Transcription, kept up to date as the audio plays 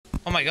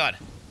Oh my god.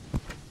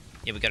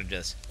 Yeah, we gotta do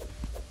this.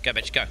 Go,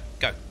 bitch, go,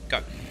 go,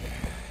 go.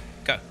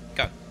 Go,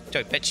 go. Do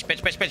it, bitch,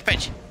 bitch, bitch, bitch,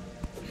 bitch.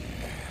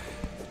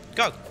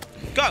 Go,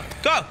 go,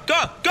 go,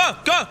 go, go,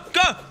 go,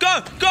 go,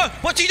 go, go.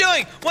 What's he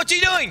doing? What's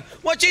he doing?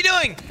 What's he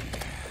doing?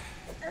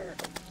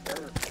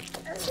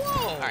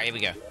 Whoa. Alright, here we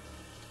go.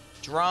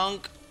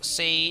 Drunk,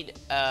 seed,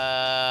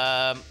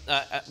 wait,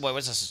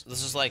 what's this?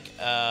 This is like,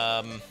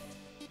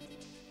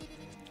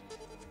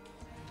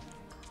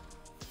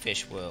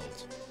 Fish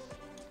World.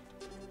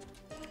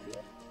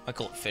 I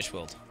call it Fish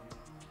World.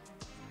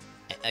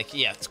 Like,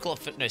 yeah, let's call it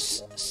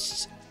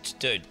fitness.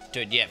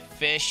 Dude, yeah,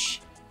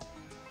 fish.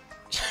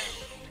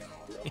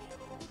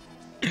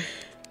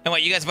 And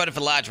wait, you guys voted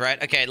for large,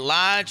 right? Okay,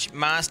 large,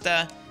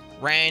 master,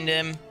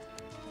 random.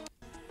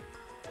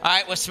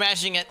 Alright, we're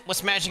smashing it. We're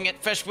smashing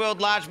it. Fish World,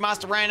 large,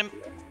 master, random.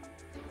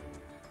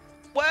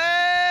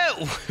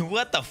 Whoa!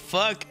 What the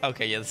fuck?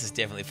 Okay, yeah, this is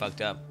definitely fucked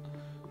up.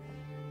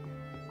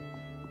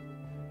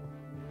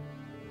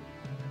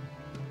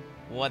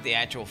 What the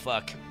actual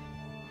fuck?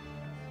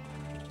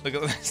 Look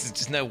at this, it's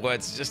just no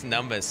words, it's just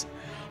numbers.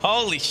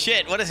 Holy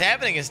shit, what is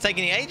happening? It's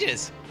taking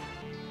ages.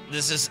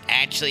 This is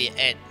actually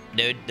it,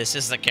 dude. This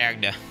is the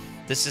character.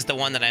 This is the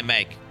one that I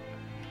make.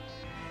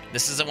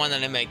 This is the one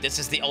that I make. This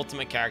is the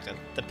ultimate character.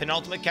 The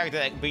penultimate character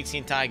that beats the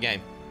entire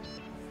game.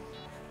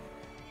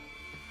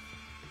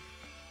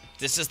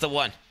 This is the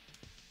one.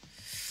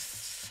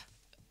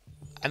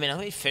 I mean, I'm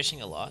gonna be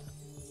fishing a lot.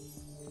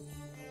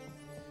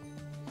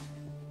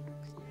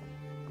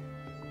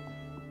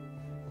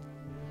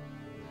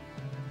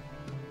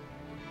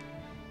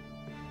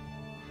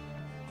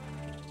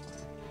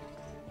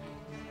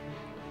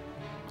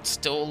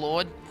 Stall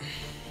Lord.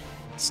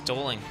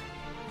 Stalling.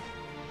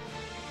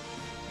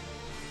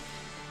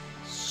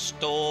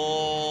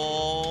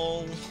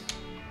 Stall.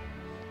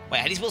 Wait,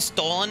 how do you spell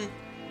stolen?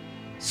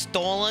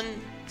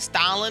 Stolen?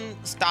 Stalin?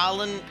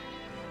 Stalin?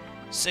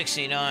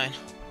 69.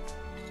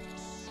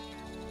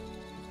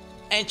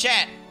 And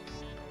chat.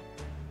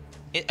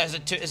 Is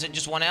it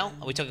just one L?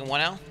 Are we talking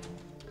one L?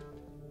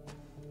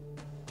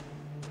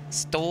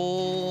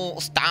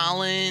 Stalin.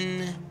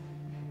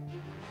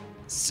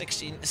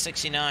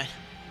 69.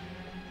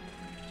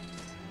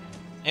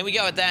 Here we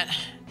go with that,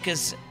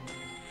 because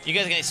you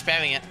guys are going to be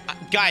spamming it.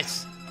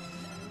 Guys,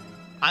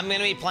 I'm going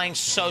to be playing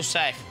so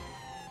safe.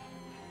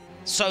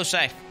 So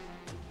safe.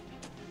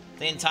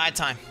 The entire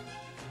time.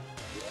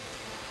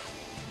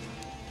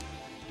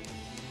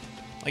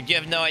 Like, you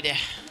have no idea.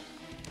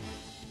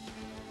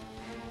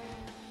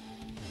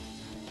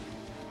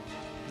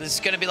 This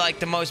is going to be like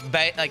the most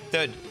like,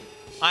 dude,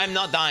 I'm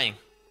not dying.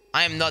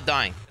 I am not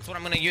dying. That's what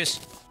I'm going to use.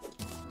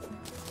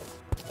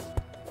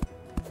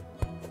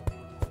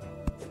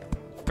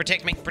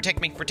 Protect me,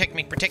 protect me, protect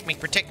me, protect me,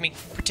 protect me,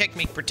 protect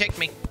me, protect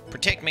me,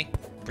 protect me,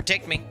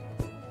 protect me,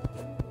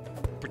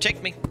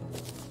 protect me.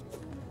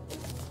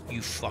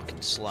 You fucking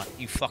slut.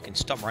 You fucking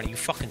stop running. You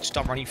fucking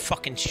stop running. You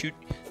fucking shoot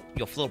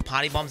your little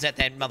party bombs at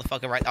that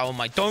motherfucker right. Oh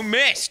my, don't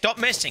miss. Stop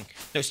missing.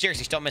 No,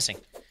 seriously, stop missing.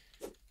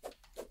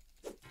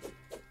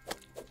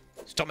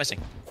 Stop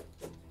missing.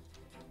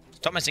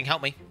 Stop missing.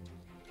 Help me.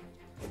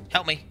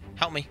 Help me.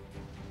 Help me.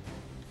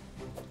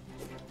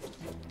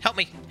 Help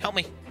me. Help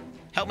me.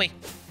 Help me.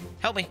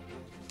 Help me.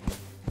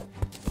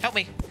 Help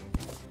me.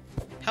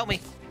 Help me.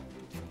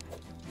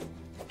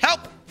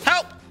 Help!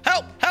 Help!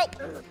 Help! Help!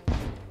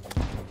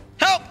 Help!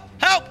 Help!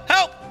 Help! Help!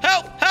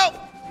 Help! Help!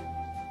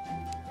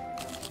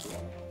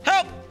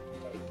 Help!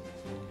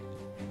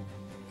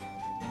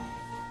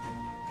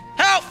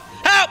 Help!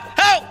 Help! Help!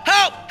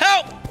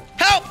 Help!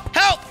 Help!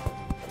 Help!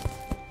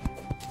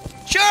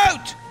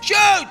 Shoot!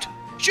 Shoot!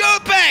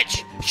 Shoot,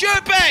 bitch!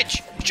 Shoot,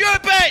 bitch!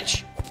 Shoot,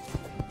 bitch!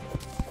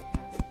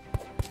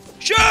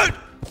 Shoot!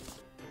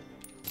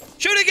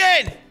 Shoot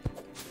again!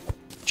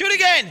 Shoot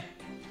again!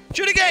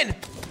 Shoot again!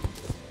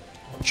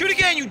 Shoot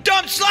again, you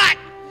dumb slut!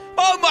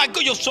 Oh my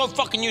god, you're so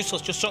fucking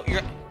useless.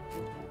 You're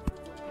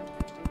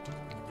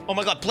Oh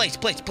my god, please,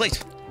 please,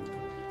 please.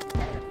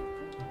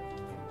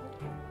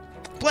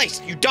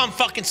 Please, you dumb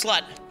fucking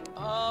slut.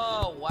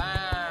 Oh,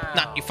 wow.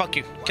 Nah, you fuck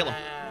you. Kill him.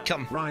 Kill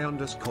him.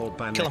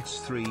 Rye_ban Kill him.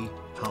 X3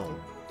 Hull.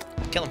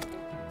 Kill him.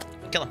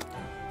 Kill him.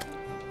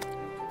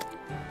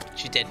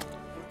 She's dead.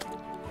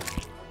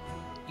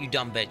 You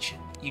dumb bitch.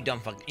 You dumb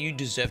fuck. You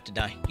deserve to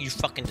die. You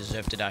fucking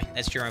deserve to die.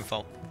 That's your own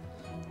fault.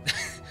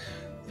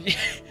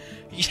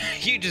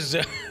 You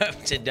deserve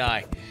to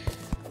die.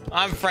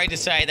 I'm afraid to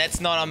say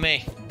that's not on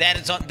me. That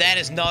is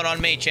not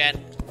on me, chat.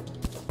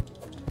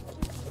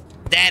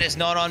 That is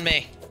not on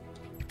me.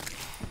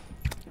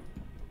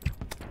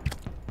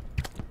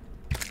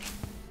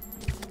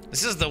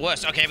 This is the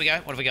worst. Okay, here we go.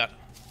 What have we got?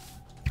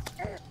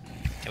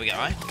 Here we go,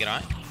 right? We get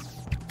right.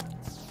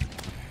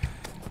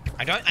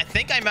 I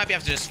think I might be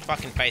able to just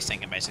fucking face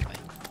tank it, basically.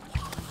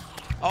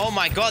 Oh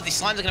my god,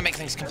 these slimes are gonna make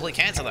things complete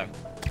cancer, though.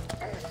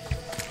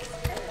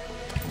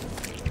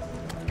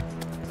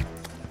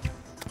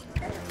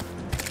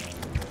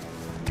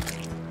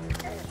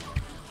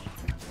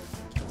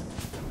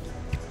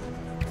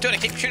 Dude, I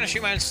keep trying to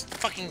shoot my own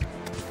fucking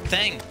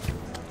thing.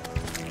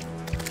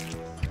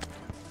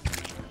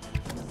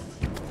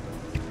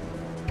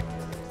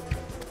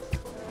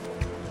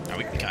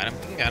 we can kite him.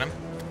 We can kite him.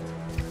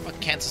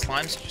 Fucking cancer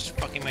slimes. Just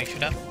fucking make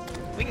shit up.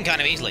 We can kite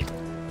him easily.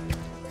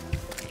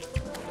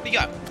 What do you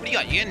got? What do you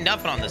got? You got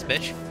nothing on this,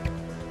 bitch.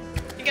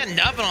 You got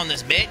nothing on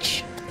this,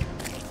 bitch.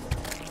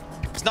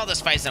 It's not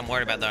this phase that I'm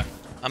worried about, though.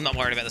 I'm not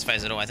worried about this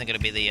phase at all. I think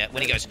it'll be the,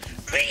 when he goes...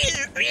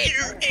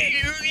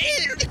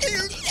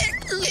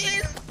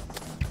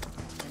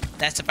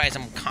 That's the phase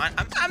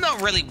I'm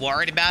not really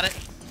worried about it.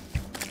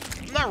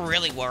 I'm not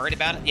really worried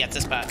about it. Yeah, it's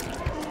this part.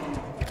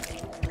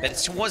 But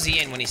it's towards the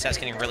end when he starts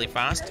getting really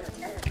fast.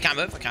 I can't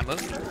move, I can't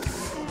move.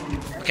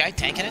 Okay,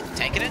 tanking it,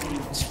 tanking it.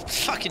 It's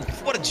fucking,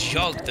 what a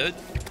joke, dude.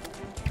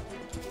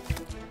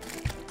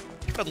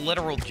 What a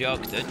literal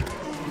joke, dude.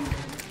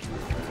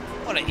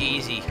 What a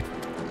easy.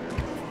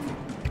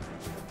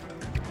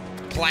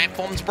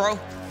 Platforms, bro.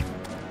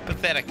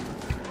 Pathetic.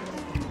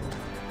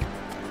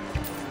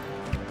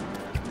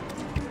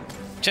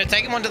 Should I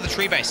take him onto the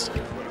tree base?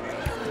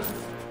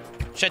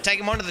 Should I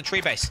take him onto the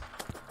tree base?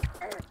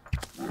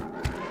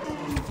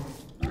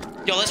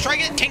 Yo, let's try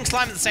get King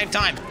Slime at the same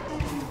time.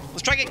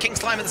 Let's try get King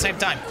Slime at the same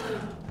time.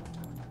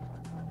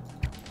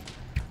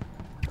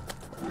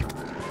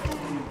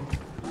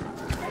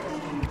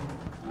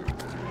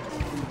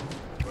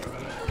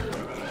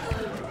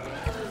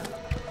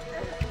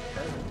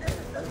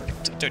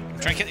 Dude, I'm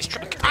trying to get this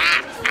truck.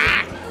 Ah!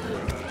 Ah!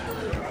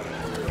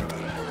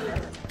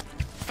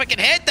 If I can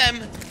hit them,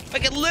 if I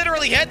can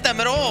literally hit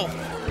them at all.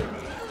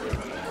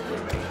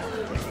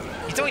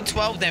 He's doing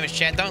 12 damage,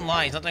 chat. Don't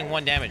lie. He's not doing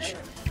 1 damage.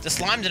 The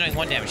slimes are doing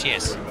 1 damage,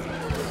 yes.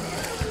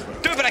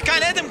 Dude, but I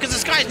can't hit them because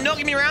this guy's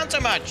knocking me around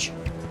so much.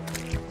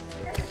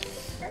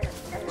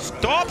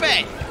 Stop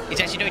it!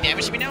 He's actually doing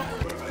damage to me now?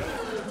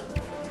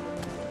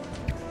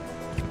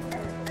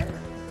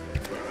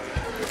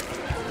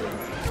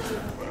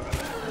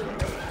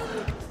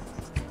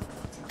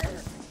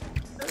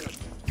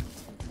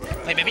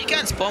 Wait, maybe you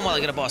can't spawn while I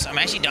get a boss. I'm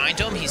actually dying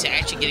to him. He's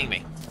actually getting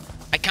me.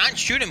 I can't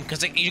shoot him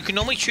because you can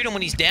normally shoot him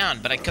when he's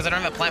down, but because I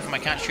don't have a platform, I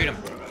can't shoot him.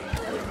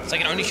 So I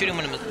can only shoot him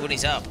when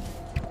he's up.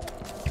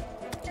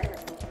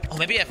 Oh,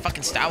 maybe a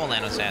fucking star will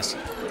land on his ass.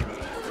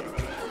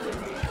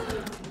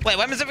 Wait, what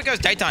happens if it goes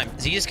daytime?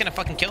 Is he just gonna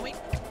fucking kill me?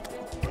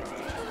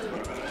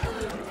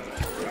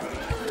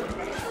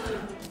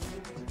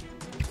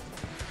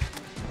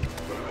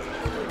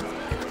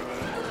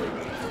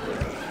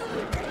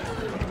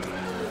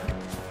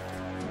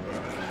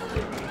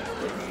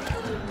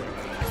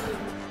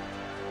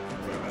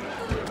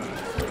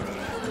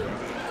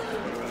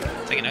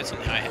 Taking notes on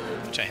how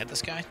much I hit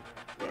this guy.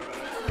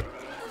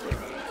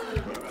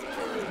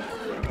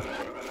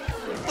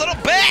 Little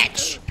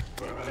bitch!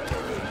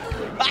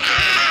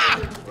 Ah!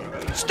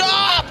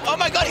 Stop! Oh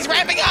my god, he's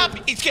ramping up!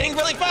 He's getting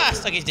really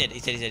fast! Okay, he's dead.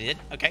 He's dead, he's dead, he's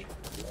dead. Okay.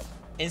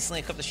 Instantly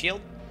equip the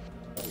shield.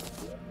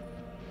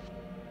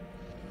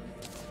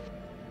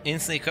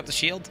 Instantly equip the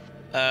shield.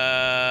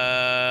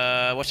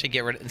 What should I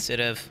get rid of instead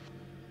of...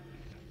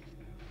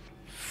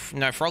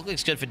 No, Frog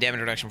Leap's good for damage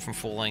reduction from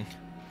falling.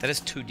 That is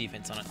 2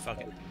 defense on it.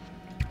 Fuck it.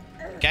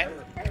 Okay.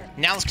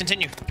 Now let's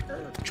continue.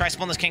 Try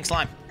spawn this King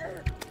Slime.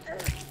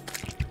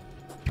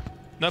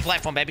 No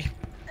platform, baby.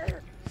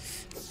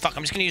 Fuck,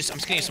 I'm just gonna use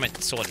my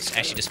sword. It's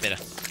actually just better.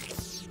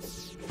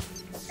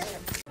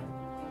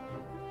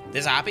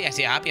 There's a harpy. I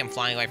see a harpy. I'm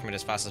flying away from it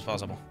as fast as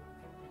possible.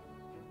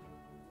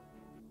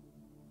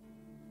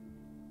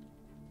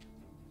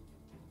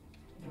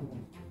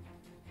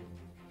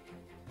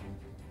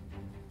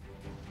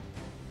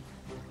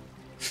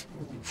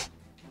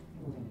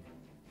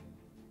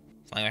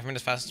 Flying away from it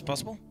as fast as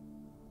possible.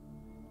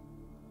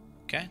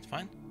 Okay, it's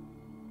fine.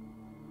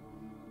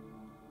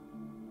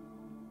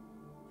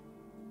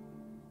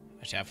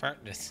 Watch out for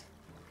it. This.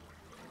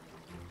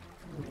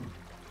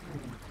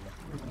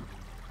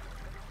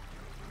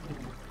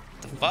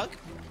 The fuck?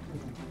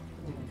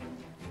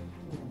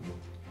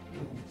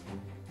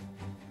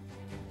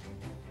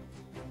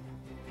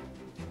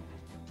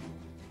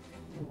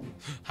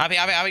 Happy,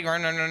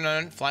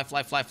 run. Fly.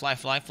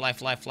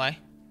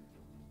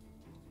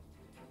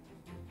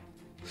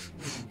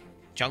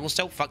 Jungle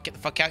still, fuck, get the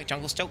fuck out.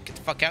 Jungle still, get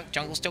the fuck out.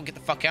 Jungle still, get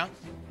the fuck out.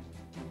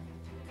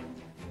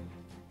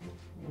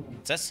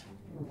 What's this?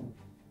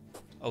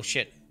 Oh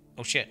shit.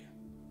 Oh shit.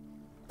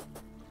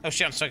 Oh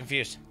shit, I'm so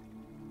confused.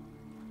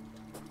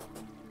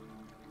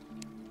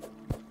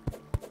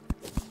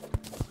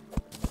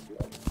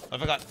 What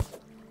have I got?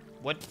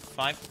 Wood?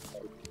 5?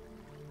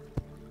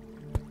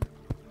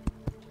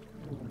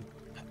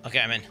 Okay,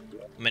 I'm in.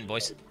 I'm in,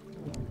 boys.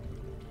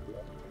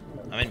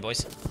 I'm in,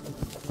 boys.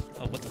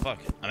 Oh, what the fuck?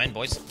 I'm in,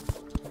 boys.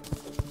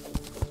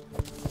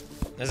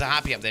 There's a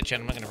harpy up there, Chad.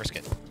 I'm not gonna risk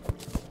it.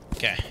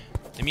 Okay.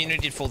 Immunity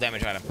did full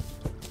damage item.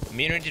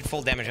 Immunity did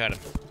full damage item.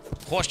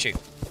 Horseshoe.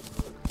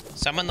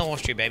 Summon the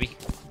horseshoe, baby.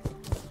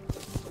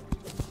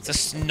 It's a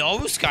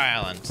snow sky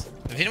island.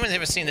 If anyone's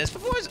ever seen this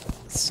before,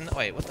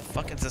 wait, what the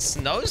fuck? It's a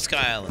snow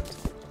sky island.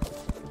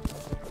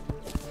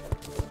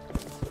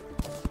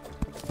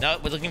 No,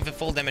 we're looking for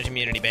full damage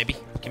immunity, baby.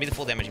 Give me the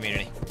full damage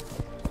immunity.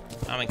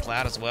 I'm in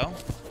cloud as well.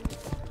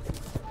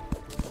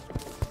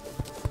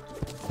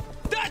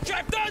 Dot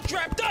trap!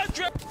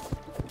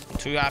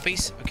 2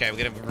 harpies? Okay, we're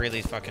gonna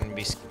really fucking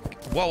be...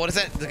 Whoa, what is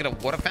that? Look at a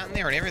water fountain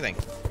there and everything.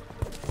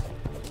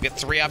 We got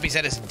 3 harpies.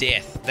 That is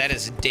death. That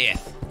is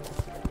death.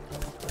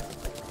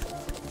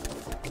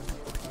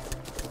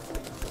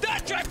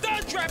 Dart trap!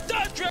 Dart trap!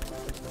 Dart trap!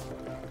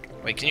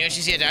 Wait, can you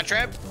actually see a dart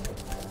trap?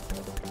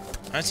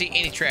 I don't see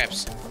any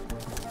traps.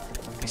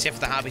 Except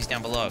for the harpies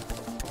down below.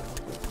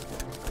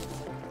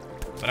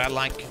 But I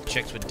like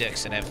chicks with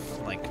dicks and have,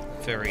 like,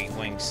 furry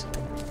wings.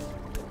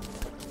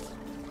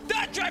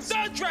 Dart trap!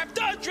 Dart trap!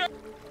 Dart trap!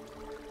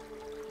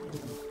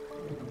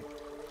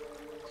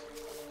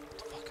 What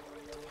the fuck?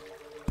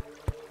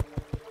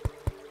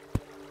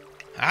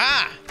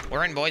 Ah!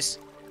 We're in, boys.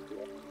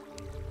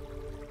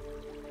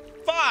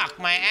 Fuck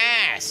my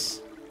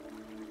ass!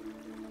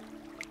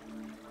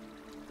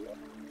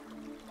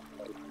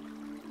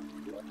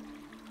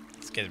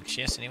 Let's get a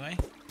chest anyway.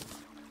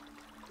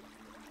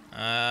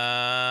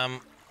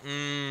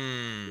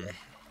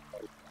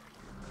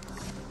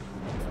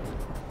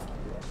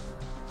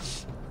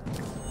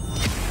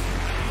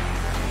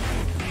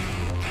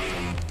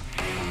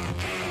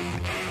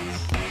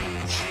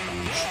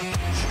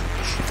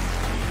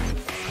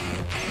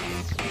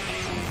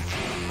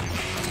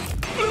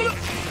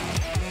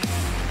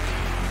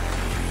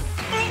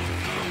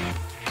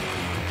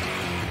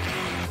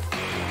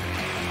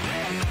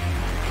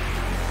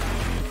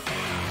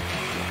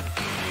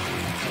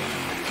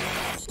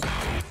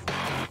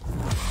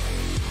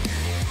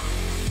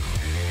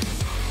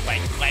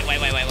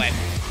 Wait.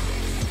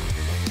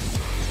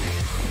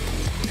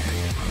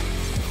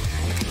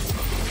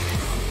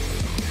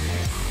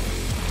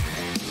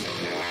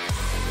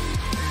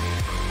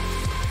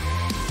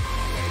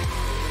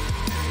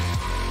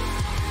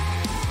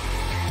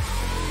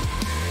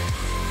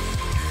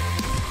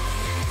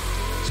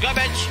 Let's go,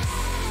 bitch.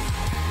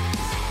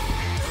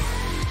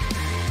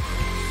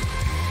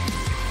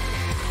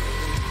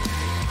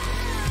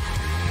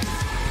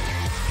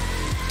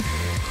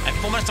 I have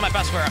 4 minutes to my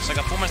best square, so I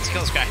got 4 minutes to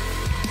kill this guy.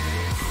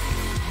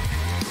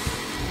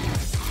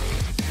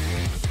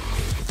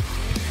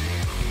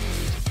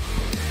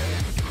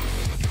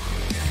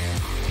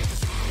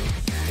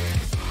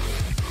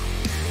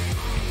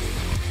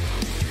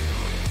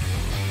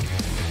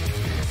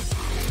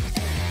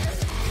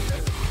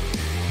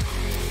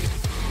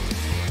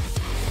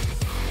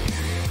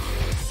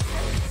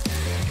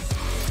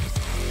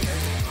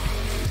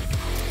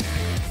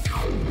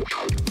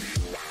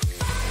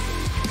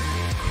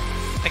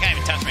 They can't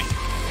even touch me.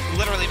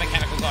 Literally a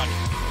mechanical god.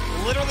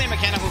 Literally a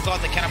mechanical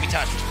god that cannot be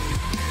touched.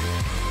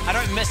 I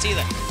don't miss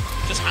either.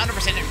 Just 100%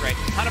 hit rate.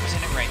 100%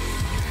 hit rate.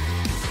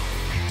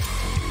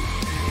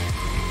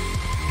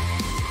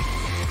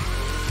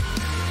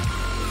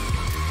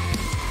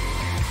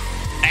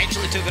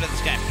 Actually too good at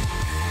this game.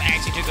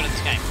 Actually too good at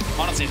this game.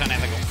 Honestly, it's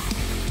unethical.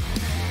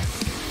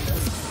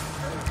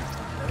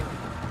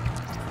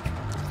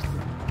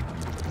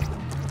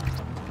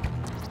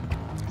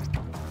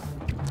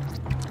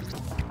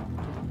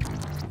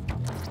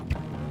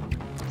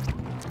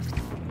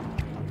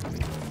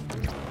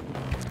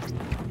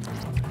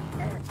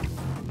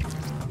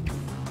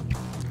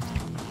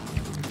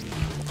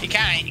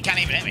 You can't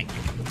even hit me.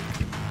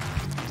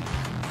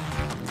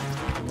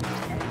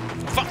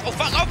 Fuck, oh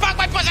fuck,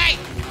 my pussy!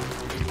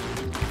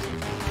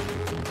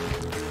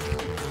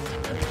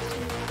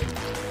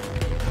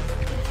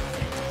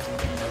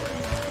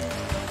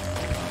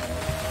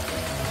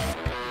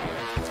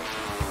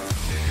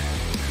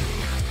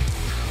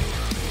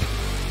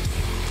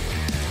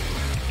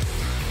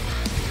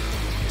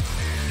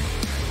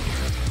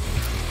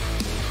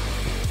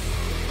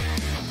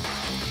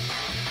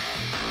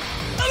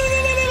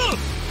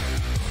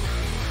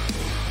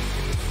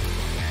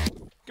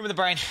 Give me the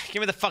brain.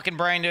 Give me the fucking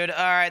brain, dude.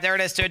 Alright, there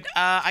it is, dude.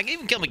 I can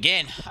even kill him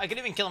again. I could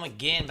even kill him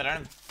again, but I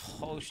don't have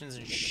potions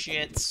and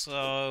shit,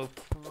 so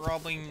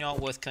probably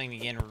not worth killing him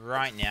again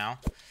right now.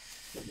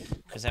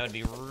 Because that would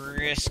be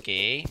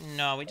risky.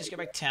 No, we just go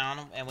back to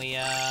town, and we, you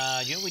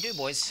know what we do,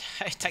 boys?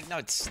 Take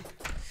notes.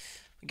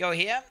 We go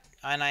here,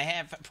 and I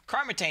have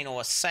chromatine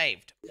ore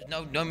saved.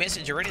 No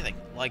message or anything.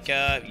 Like,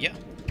 yeah.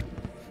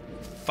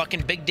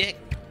 Fucking big dick.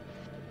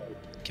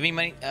 Give me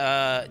money.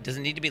 Does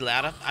it need to be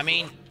louder? I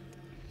mean...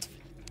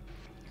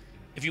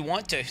 If you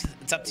want to,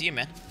 it's up to you,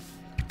 man.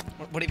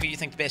 Whatever you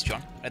think's best,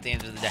 John, at the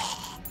end of the day.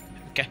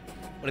 Okay?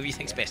 Whatever you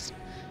think's best.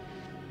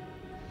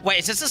 Wait,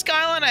 is this the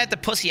skyline I had the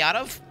pussy out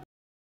of?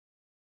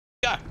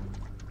 Go.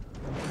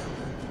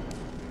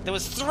 There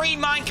was 3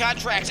 minecart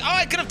tracks. Oh,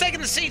 I could have taken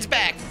the seeds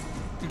back.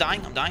 I'm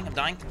dying. Oh,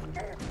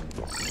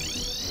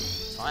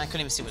 I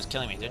couldn't even see what was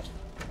killing me, dude.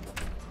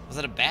 Was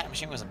it a bat? I'm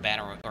assuming it was a bat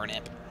or an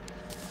imp.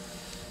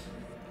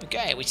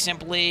 Okay, we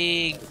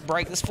simply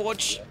break this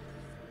forge.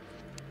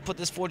 Put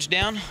this forge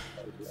down.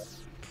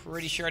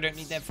 Pretty sure I don't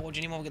need that forge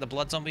anymore. We'll get the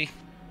blood zombie.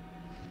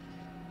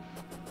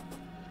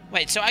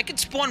 Wait, so I could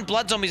spawn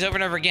blood zombies over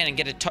and over again and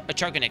get a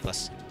choker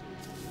necklace.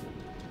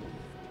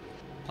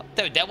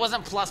 Dude, that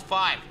wasn't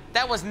 +5.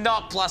 That was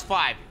not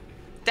 +5.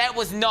 That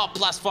was not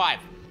 +5.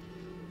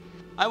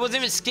 I wasn't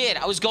even scared.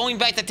 I was going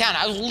back to town.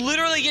 I was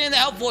literally getting the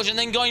health forge and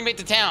then going back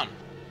to town.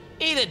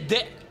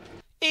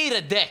 Eat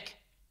a dick.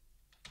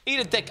 Eat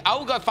a dick. I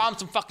will go farm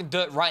some fucking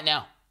dirt right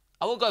now.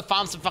 I will go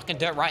farm some fucking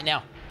dirt right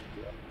now.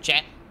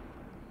 Chat.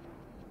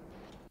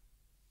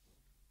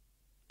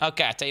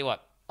 Okay, I tell you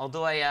what. I'll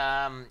do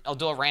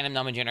a random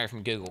number generator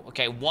from Google.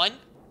 Okay, one.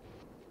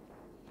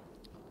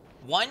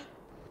 One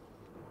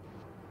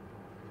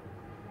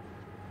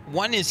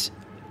is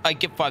I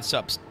get 5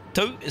 subs.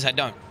 2 is I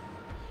don't.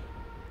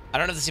 I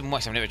don't know if this even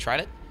works. I've never tried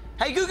it.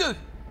 Hey, Google,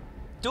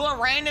 do a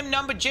random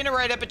number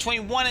generator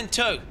between 1 and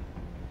 2.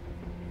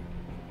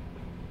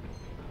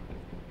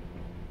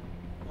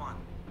 1.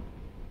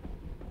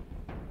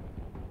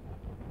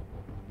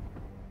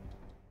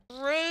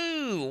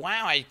 True.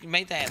 Wow, I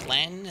made that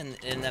land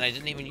and then I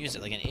didn't even use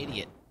it like an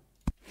idiot.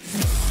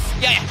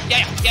 Yeah.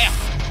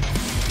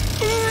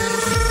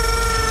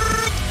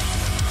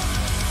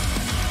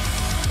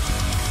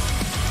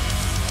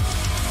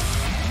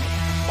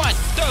 1, 2,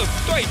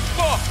 3,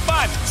 4,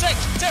 5, 6,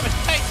 7, 8.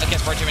 Okay,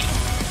 it's far too many.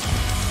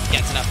 Yeah,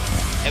 it's enough.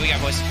 Here we go,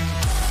 boys.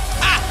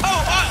 Ah!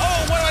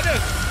 Oh! What do I do?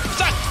 I'm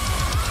stuck.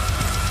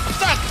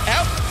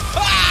 Help!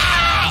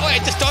 Ah!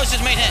 Wait, this door's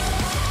just made hit.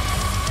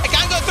 I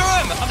can't go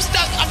through him. I'm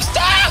stuck.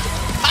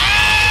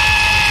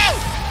 Ah!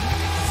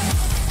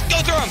 Go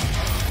through him.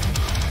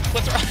 Go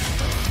through.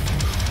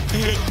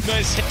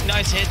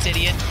 Nice hits,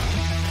 idiot.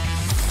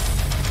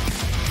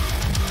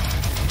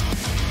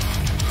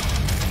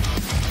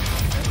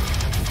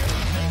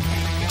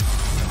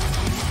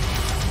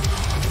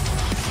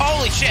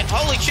 Holy shit.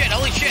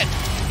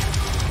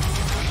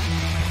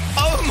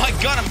 Oh my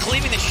god, I'm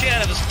cleaving the shit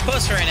out of this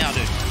puss right now,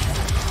 dude.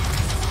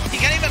 He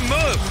can't even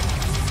move.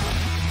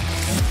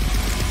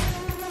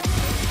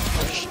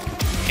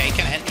 Okay, you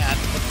kinda hit hard.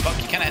 What the fuck?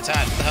 You kinda hit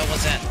hard. What the hell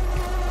was that?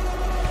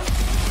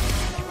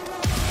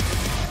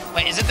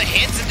 Wait, is it the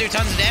hits that do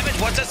tons of damage?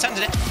 What's that tons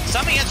of damage?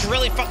 Something hits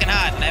really fucking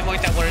hard, and I haven't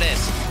worked out what it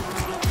is.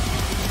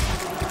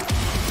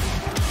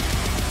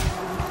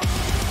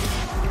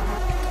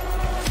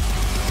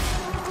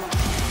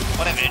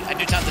 Whatever, I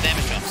do tons of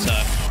damage to him, so...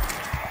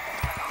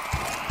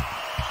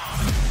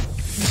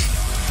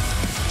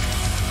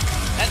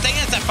 I think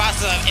that's the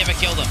fastest I've ever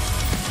killed him.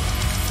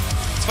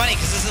 It's funny,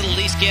 because this is the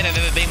least scared I've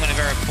ever been when I've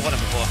ever fought him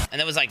before. And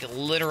that was, like,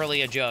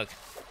 literally a joke.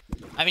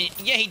 I mean,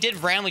 yeah, he did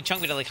randomly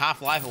chunk me to, like,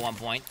 half life at one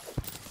point.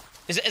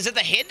 Is it the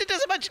head that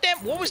does a bunch of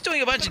damage? What was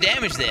doing a bunch of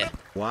damage there?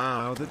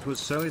 Wow, that was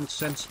so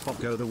intense,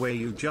 Pogo. The way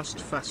you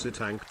just facet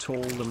tanked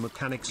all the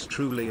mechanics,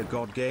 truly a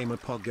god gamer,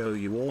 Pogo.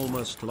 You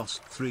almost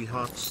lost 3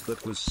 hearts.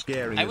 That was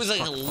scary. I was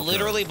like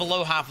literally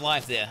below half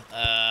life there.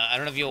 I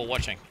don't know if you were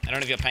watching. I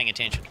don't know if you were paying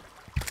attention.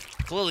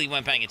 Clearly you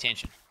weren't paying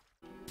attention.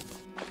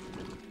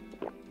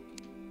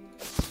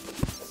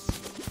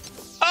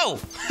 Oh!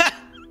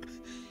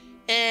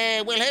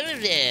 Well, hello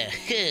there.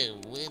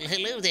 Well,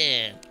 hello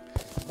there.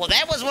 Well,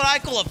 that was what I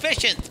call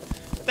efficient.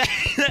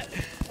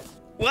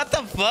 What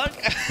the fuck?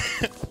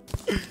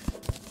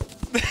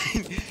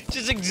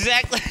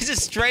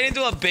 just straight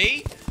into a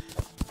B?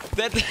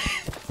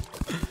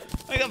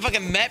 I got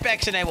fucking map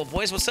packs enabled,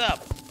 boys. What's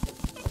up?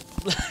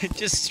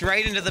 Just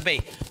straight into the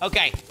B.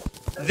 Okay,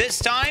 this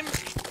time,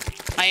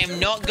 I am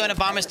not gonna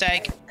by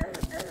mistake.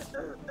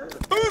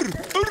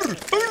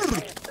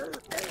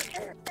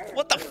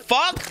 What the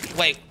fuck?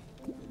 Wait.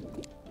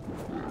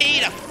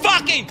 Eat a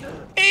fucking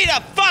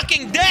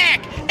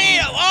dick!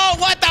 Oh,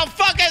 what the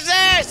fuck is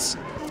this?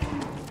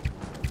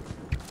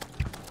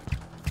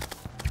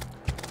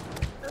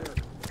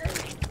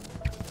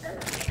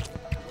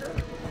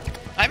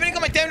 I haven't even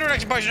got my damage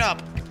reduction potion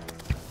up.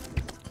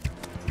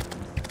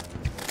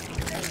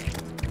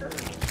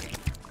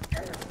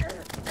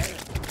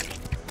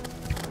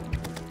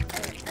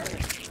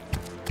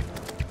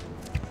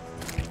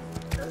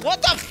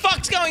 What the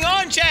fuck's going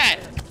on, chat?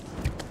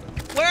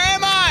 Where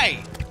am I?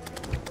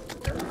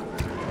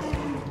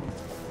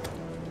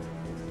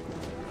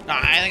 No,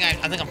 I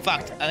think I'm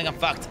fucked.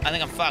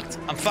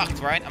 I'm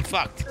fucked, right? I'm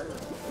fucked.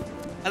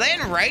 Are they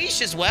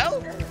enraged as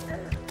well?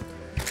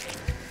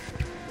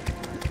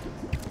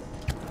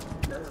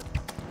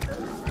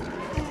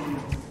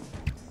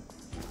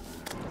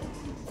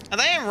 Are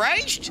they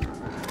enraged?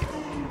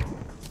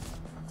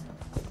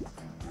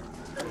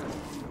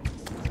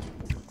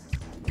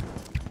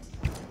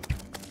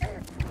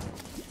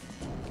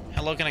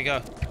 How low can I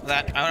go?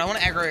 That I want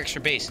to aggro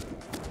extra beast.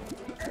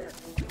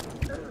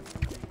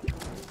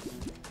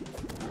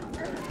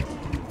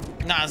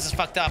 Nah, this is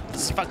fucked up.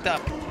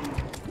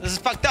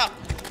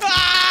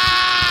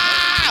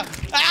 Ah!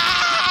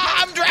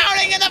 Ah! I'm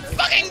drowning in the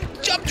fucking...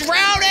 I'm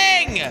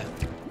drowning!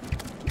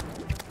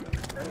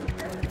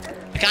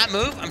 I can't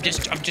move. I'm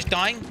just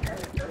dying.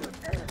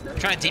 I'm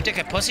trying to deep dick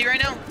a pussy right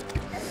now.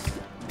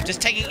 Just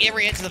taking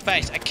every hit to the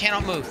face. I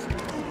cannot move.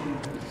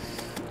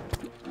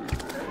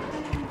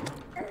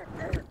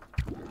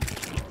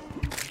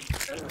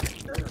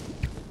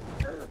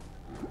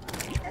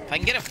 If I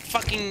can get a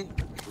fucking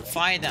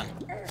fire down.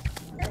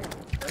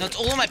 No, it's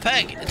all in my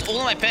peg.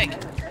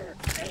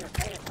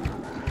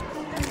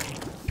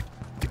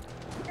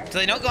 Do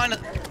they not go into...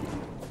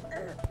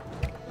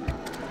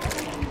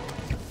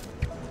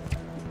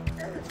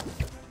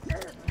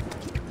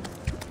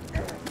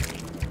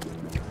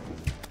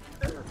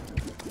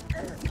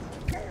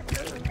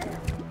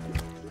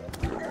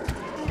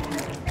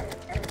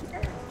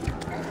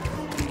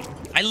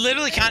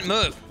 literally can't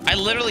move. I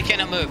literally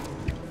cannot move.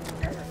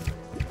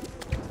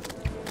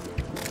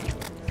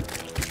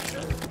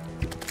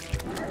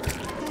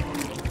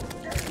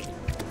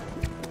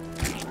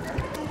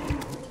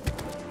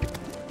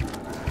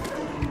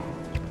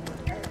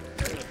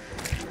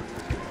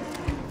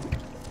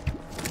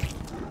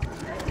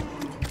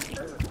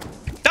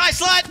 Die,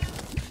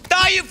 slut!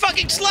 Die, you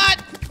fucking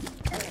slut!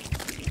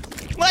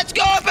 Let's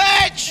go,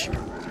 bitch!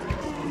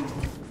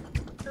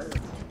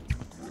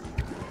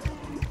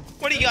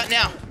 What do you got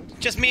now?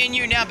 Just me and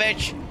you now,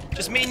 bitch.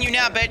 Just me and you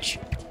now, bitch.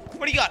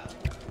 What do you got?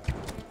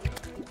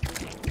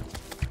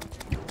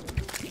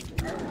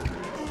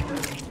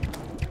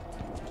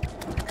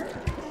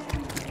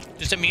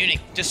 Just immuning.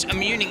 Just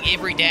immuning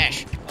every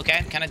dash.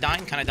 Okay, kind of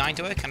dying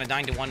to it. Kind of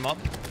dying to one mob.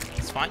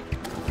 It's fine.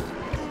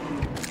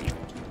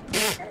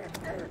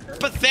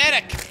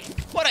 Pathetic.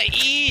 What a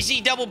easy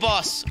double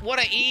boss. What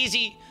a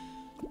easy...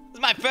 This is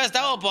my first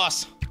double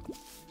boss.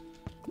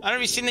 I don't know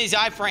if you've seen these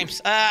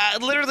iframes.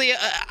 Literally,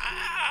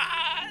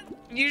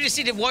 you just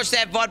need to watch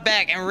that VOD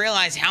back and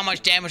realize how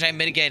much damage I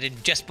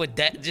mitigated just with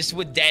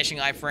dashing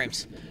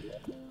iframes.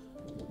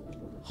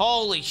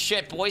 Holy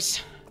shit,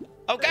 boys.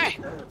 Okay.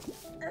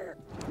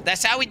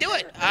 That's how we do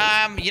it.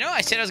 You know,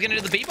 I said I was gonna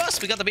do the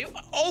B-boss. We got the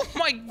B-boss. Oh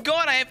my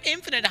god, I have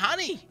infinite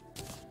honey.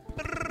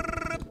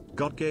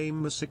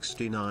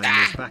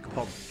 Quin69 is back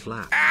pop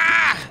flat.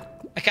 Ah!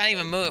 I can't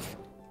even move.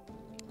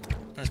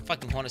 There's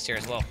fucking hornets here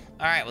as well.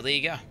 Alright, well there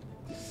you go.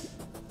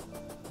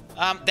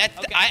 Okay. This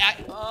time,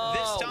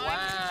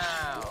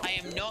 wow. I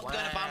am not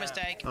gonna by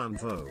mistake.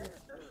 Unvo.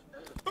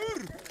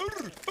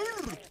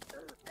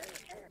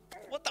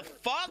 What the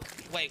fuck?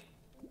 Wait.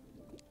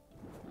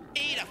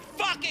 Eat a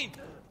fucking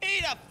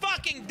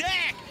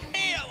dick!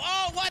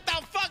 Oh, what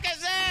the fuck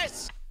is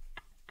this?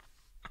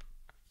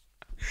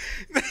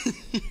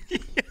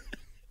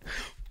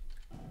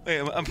 Wait,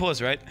 I'm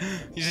paused, right?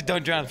 You just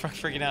don't drown,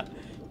 freaking out.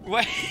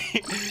 Wait,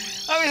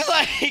 I was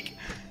like,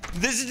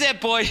 this is it,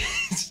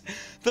 boys.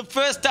 The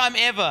first time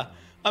ever,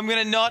 I'm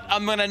gonna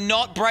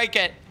not break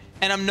it,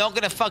 and I'm not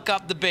gonna fuck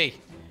up the bee.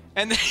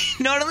 And then,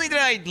 not only did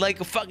I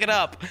like fuck it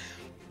up,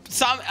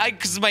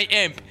 cause my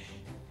imp,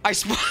 I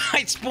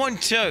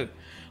spawned two.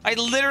 I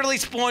literally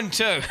spawned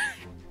two.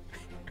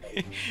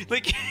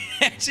 Like, it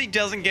actually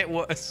doesn't get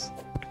worse.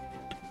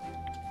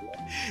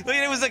 Like,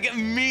 it was like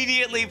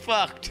immediately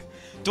fucked.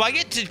 Do I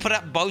get to put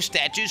up both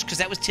statues? Because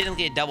that was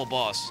technically a double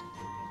boss.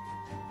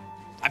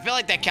 I feel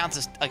like that counts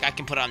as, like, I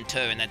can put on two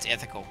and that's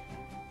ethical.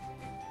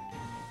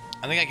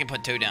 I think I can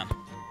put two down.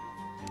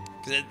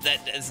 Cause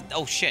that is,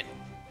 oh shit.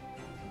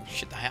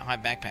 Shit, the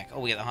hive backpack.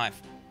 Oh, we got the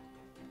hive.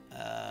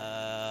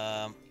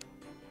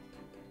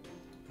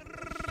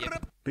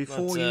 Yep.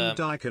 Before you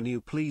die, can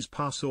you please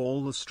pass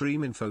all the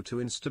stream info to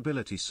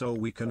Instability so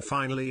we can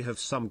finally have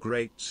some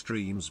great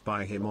streams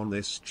by him on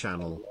this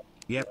channel?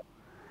 Yep.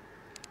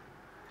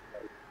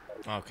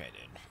 Okay,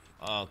 dude.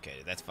 Okay,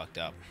 dude, that's fucked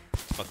up.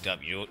 Fucked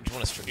up. You want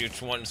to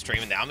stream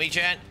without me,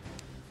 chat?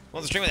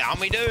 Want to stream without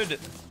me, dude?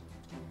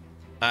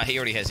 He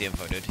already has the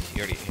info, dude.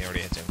 He already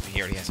has it. He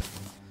already has it.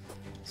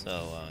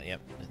 So, yep.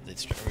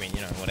 It's, I mean,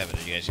 you know, whatever.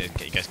 You guys can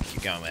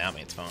keep going without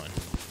me. It's fine.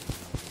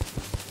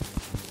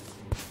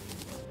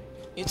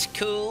 It's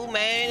cool,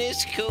 man.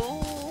 It's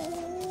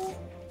cool.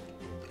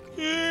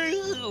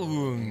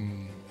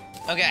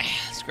 Okay,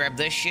 let's grab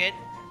this shit.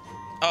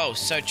 Oh,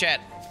 so chat.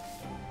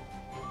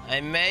 I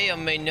may or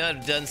may not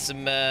have done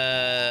some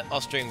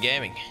off-stream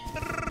gaming.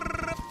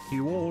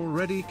 You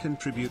already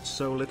contribute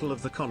so little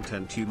of the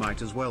content, you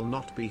might as well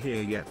not be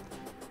here yet.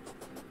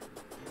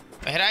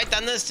 Had I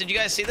done this? Did you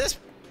guys see this?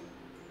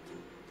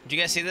 Did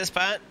you guys see this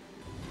part?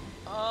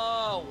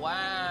 Oh,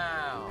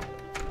 wow.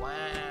 Wow.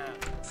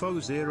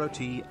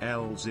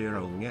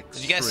 Fo0TL0X3.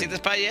 Did you guys see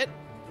this part yet?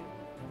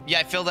 Yeah,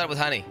 I filled that with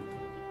honey.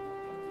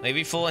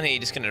 Maybe full in here,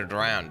 you're just gonna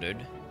drown,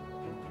 dude.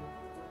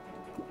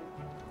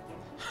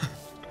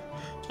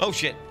 Oh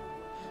shit.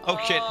 Oh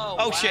shit. Oh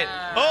wow. Shit.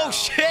 Oh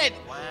shit.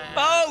 Wow.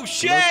 Oh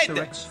shit.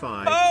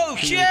 Oh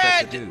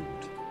shit. Dude.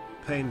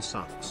 Pain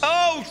sucks.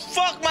 Oh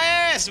fuck my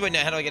ass. Wait, no,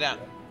 how do I get out?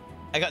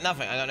 I got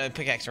nothing. I got no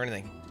pickaxe or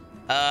anything.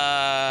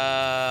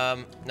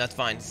 No, it's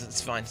fine.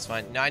 It's fine. It's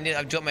fine. No,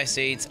 I've got my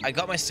seeds. I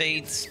got my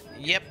seeds.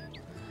 Yep.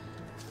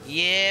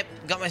 Yep.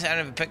 Got my. I don't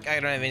have a pick. I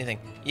don't have anything.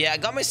 Yeah, I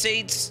got my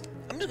seeds.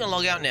 I'm just gonna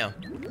log out now.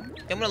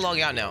 I'm gonna log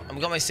out now. I've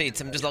got my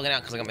seeds. I'm just logging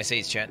out because I got my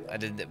seeds, chat. I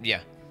did.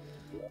 Yeah.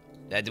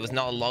 That was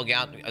not a log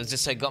out. I was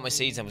just I got my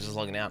seeds. I was just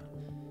logging out.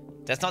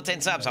 That's not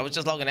 10 subs. I was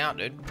just logging out,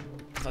 dude.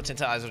 It's not 10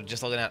 subs. I was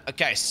just logging out.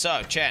 Okay,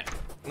 so chat.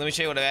 Let me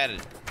show you what I've added.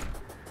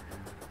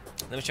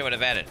 Let me show you what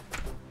I've added.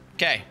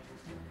 Okay.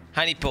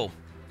 Honey pool.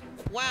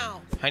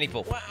 Wow. Honey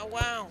pool. Wow.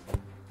 Wow.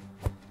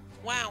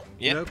 Wow.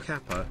 Yep. No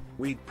capper,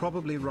 we'd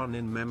probably run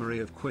in memory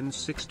of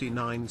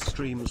Quin69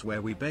 streams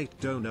where we bait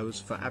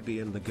donos for Abby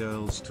and the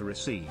girls to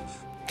receive.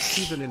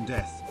 Even in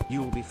death,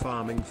 you'll be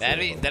farming for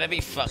that'd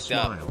be fucked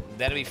up.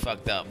 That'd be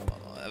fucked up.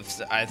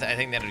 I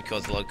think that would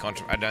cause a lot of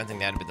controversy. I don't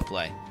think that'd be the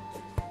play.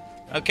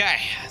 Okay,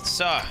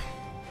 so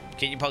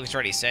get your pockets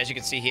ready. So as you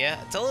can see here,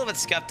 it's a little bit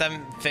scuffed. I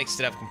haven't fixed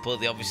it up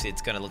completely. Obviously,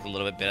 it's gonna look a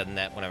little bit better than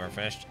that whenever I'm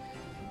finished.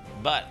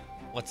 But,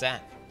 what's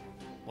that?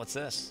 What's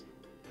this?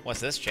 What's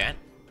this, chat?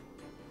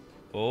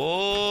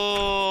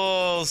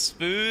 Oh,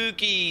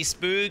 spooky,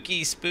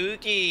 spooky,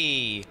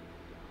 spooky.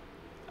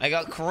 I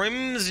got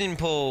Crimson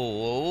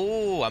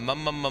Pool.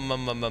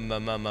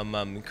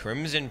 Oh,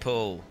 Crimson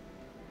Pool.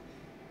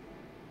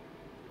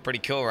 Pretty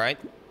cool, right?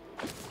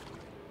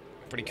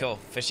 Pretty cool.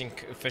 Fishing,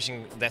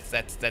 that's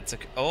a,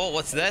 oh,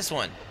 what's this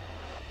one?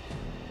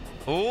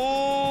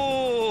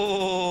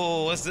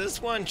 Oh, what's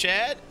this one,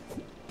 Chad?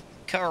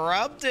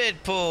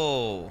 Corrupted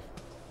Pool.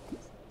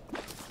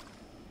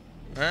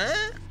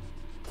 Huh?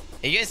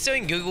 Are you guys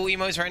doing Google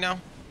emotes right now?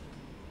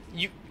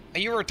 Are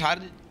you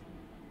retarded?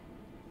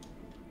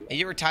 Are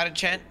you retarded,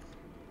 Chad?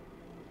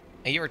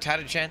 Are you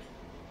retarded, Chad?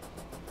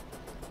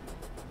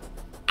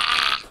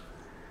 Ah!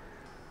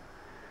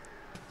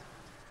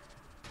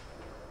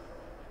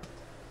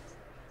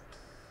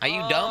 Are you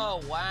dumb?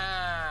 Oh,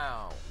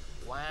 wow.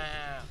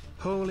 Wow.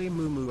 Holy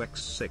Mumu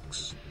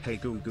X6, hey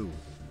goo goo.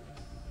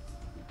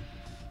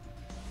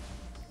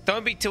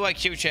 Don't be too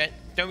IQ, chat.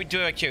 Don't be too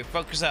IQ.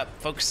 Focus up.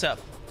 Focus up.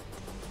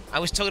 I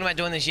was talking about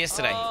doing this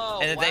yesterday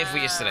and the day before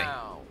yesterday.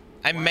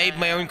 I made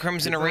my own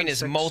Crimson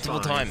Arenas multiple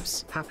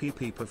times. Happy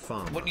Peeper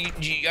Farm. What,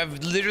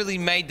 I've literally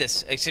made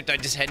this, except I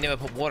just had never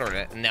put water in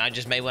it, and now I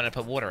just made one and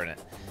put water in it.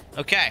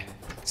 Okay,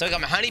 so I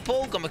got my honey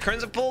pool, got my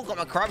crimson pool, got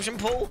my corruption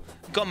pool,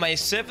 got my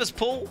surface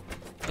pool.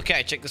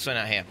 Okay, check this one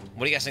out here.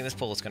 What do you guys think this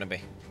pool is gonna be?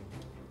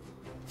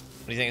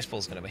 What do you think this pool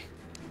is gonna be?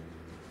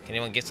 Can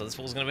anyone guess what this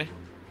pool is gonna be?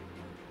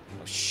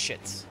 Oh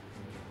shit.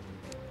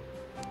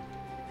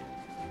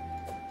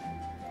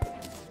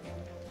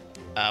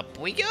 Up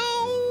we go!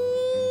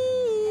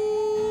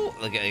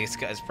 Look at it,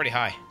 it's pretty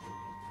high.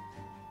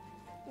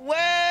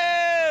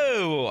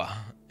 Whoa!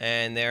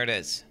 And there it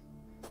is.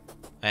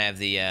 I have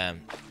the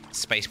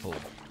space pool.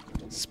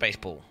 Space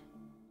pool.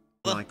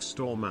 Like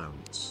store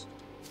mounts.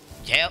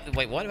 Yeah,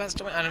 wait, what about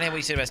store mounts? I don't know what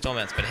you said about store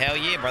mounts, but hell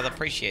yeah, brother.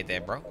 Appreciate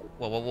that, bro.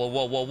 Whoa, whoa, whoa,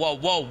 whoa, whoa, whoa,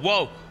 whoa,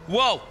 whoa,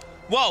 whoa,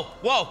 whoa,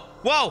 whoa,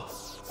 whoa!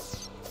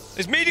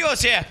 There's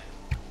meteors here!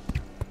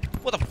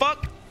 What the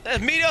fuck? There's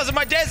meteors in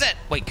my desert!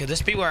 Wait, could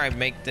this be where I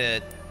make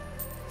the...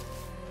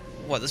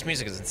 What, this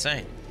music is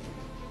insane.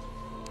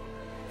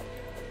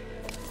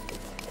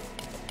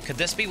 Could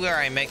this be where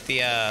I make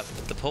the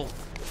pool?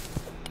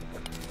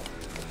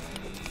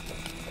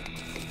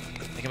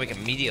 I can make a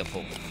meteor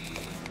pool.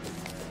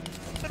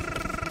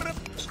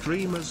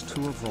 Streamers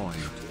to avoid.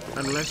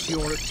 Unless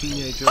you're a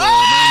teenager or a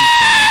man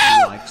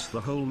child who likes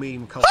the whole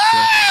meme culture,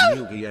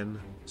 Mugian,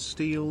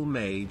 Steel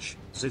Mage,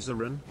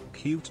 Zizaran,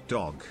 Cute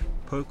Dog,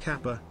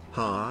 Pokappa,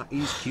 Ha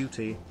is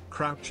Cutie,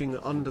 Crouching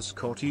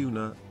 _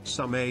 Tuna,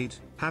 Sumaid,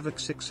 Havoc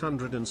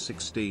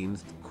 616,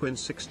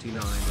 Quin69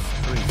 and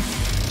 3.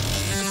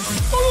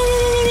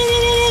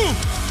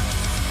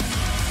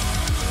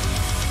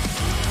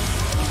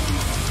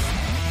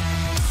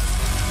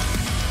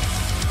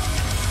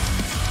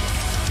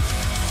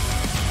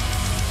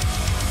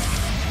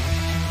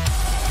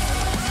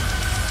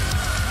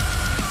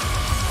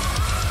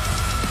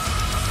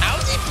 How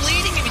is he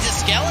bleeding if he's a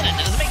skeleton?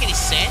 That doesn't make any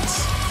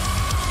sense.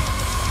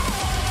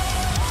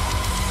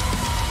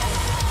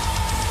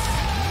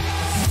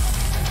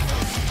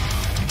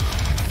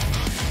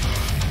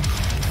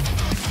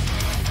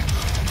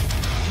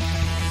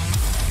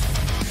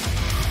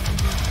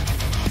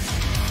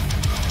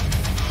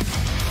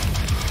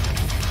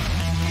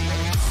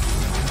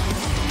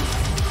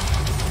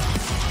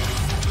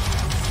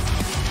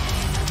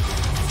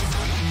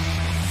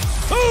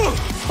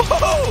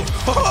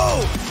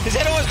 His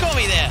head almost caught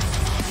me there.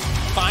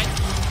 Fine.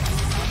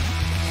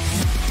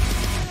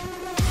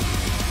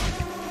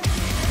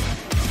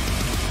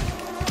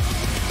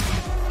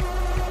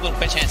 Little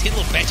bitch hands. Get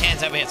little bitch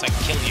hands over here so I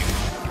can kill you.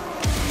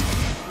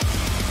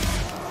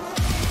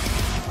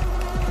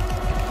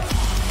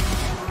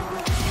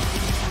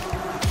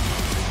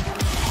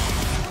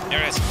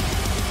 There it is.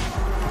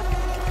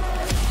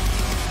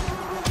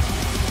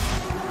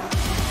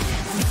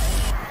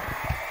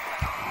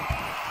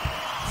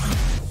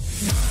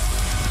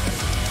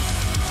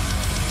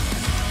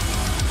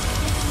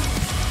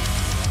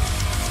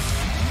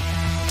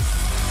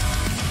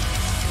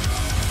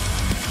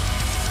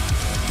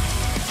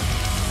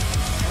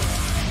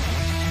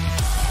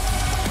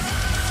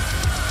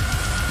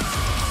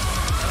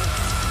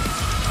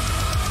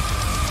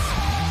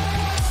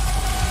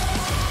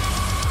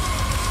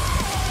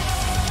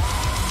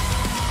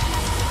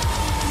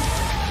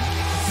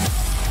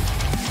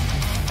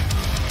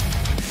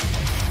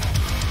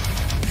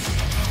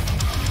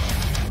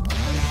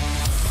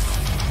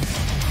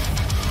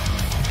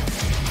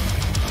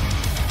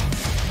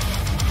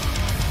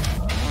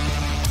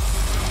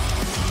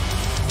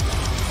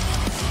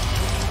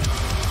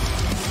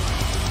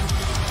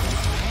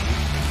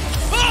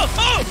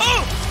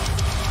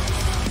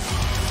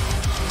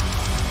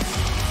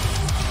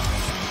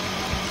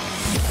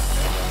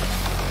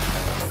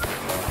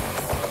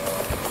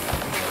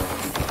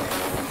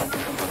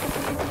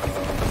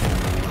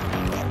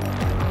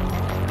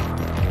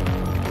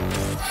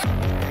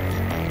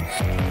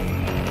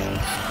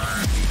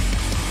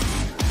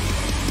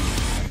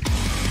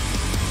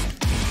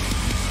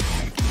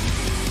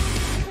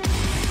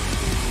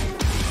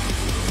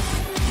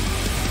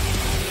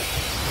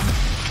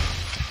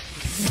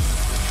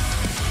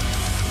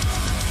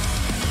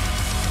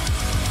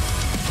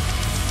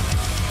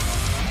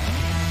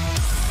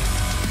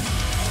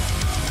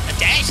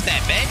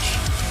 that, bitch.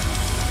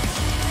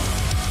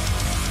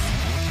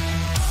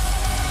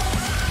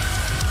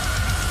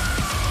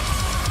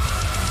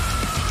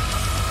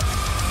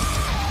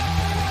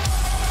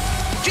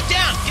 Get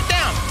down! Get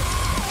down!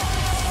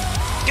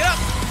 Get up!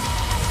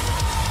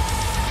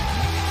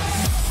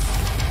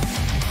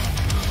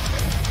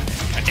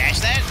 I dash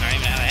that? I don't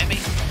even know how to hit me.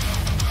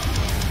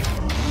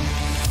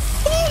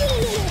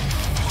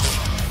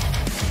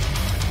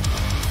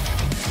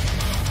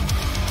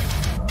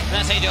 And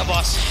that's how you do it,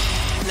 boss.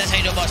 And that's how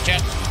you do it, boss,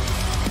 chat.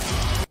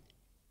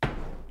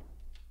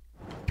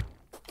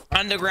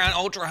 Underground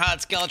ultra hard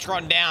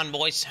Skeletron down,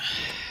 boys.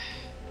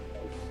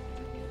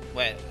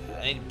 Wait,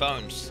 I need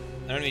bones.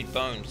 I don't need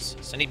bones.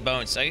 So I need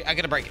bones. So I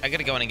gotta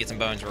go in and get some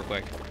bones real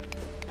quick.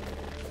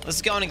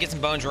 Let's go in and get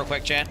some bones real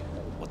quick, chat.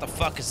 What the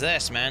fuck is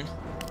this, man?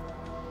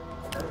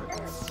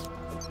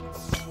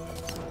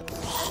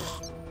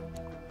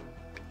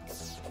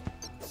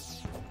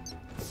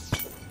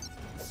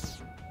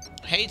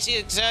 Hates the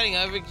exciting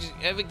ever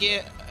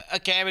get a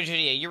cabbage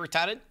video. You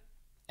retarded?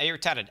 Are you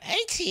retarded?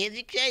 Hates the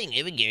exciting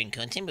ever getting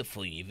content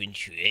before you even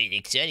create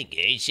exciting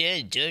guys.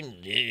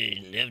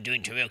 Love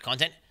doing trivial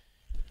content.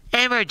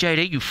 Ammo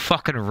JD, you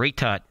fucking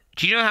retard.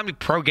 Do you know how many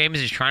pro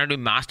gamers is trying to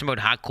do master mode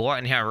hardcore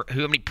and how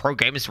many pro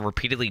gamers are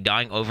repeatedly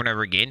dying over and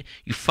over again?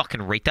 You fucking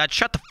retard.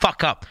 Shut the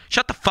fuck up.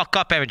 Shut the fuck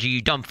up, MG,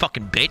 you dumb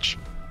fucking bitch.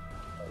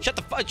 Shut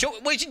the fuck.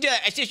 What should you do?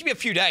 It should be a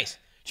few days.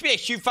 It should be a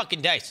few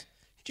fucking days.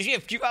 Just be a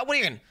few. What are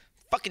you gonna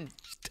fucking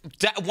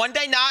 1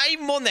 day? Nah,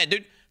 even more than that,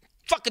 dude.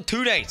 Fucking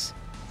 2 days.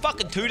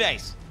 Fucking 2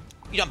 days.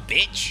 You dumb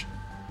bitch.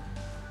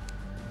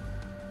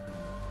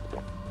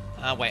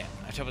 Wait.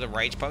 I top of the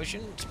rage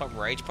potion. Spot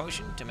rage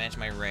potion to match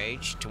my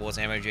rage towards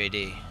ammo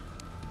JD.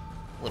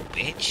 Little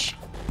bitch.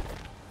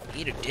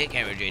 Eat a dick,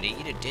 ammo JD.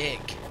 Eat a dick.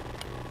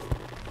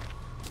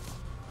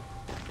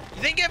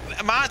 You think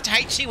if Mart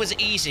HC was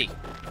easy?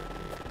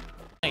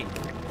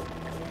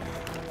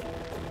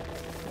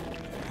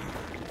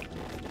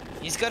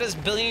 He's got his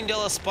 $1 billion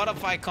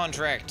Spotify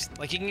contract.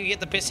 Like, he can get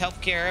the best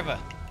healthcare ever.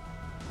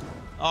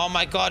 Oh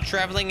my god,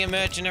 traveling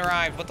merchant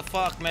arrived. What the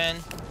fuck, man?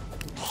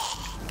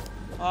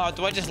 Oh,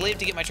 do I just leave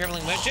to get my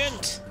traveling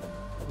merchant?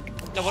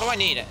 No, what do I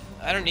need?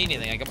 I don't need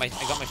anything. I got my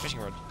fishing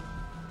rod.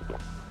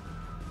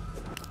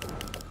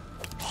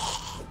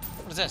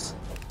 What is this?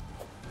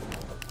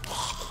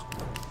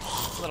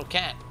 It's a little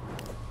cat.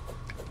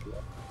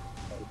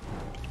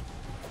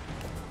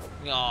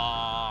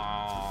 Aww.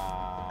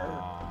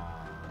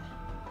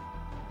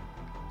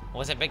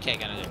 What's that big cat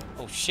gonna do?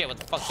 Oh shit, what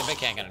the fuck's the big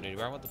cat gonna do,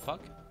 bro? What the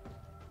fuck?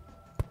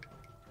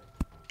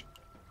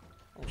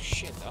 Oh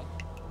shit, dog.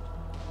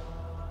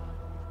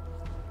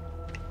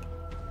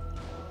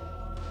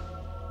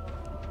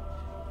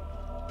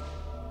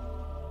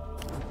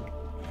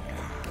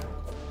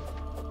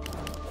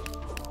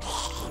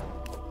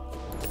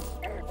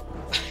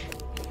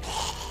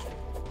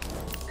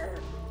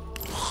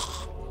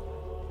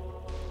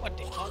 What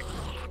the fuck?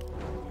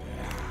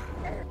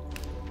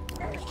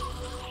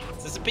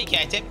 Is this a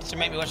PK attempt to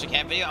make me watch a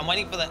cat video? I'm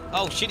waiting for the...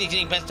 Oh shit, he's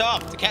getting pissed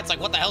off. The cat's like,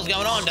 what the hell's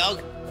going on,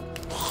 dog?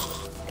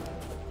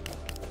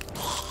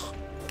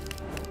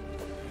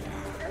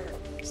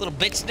 This little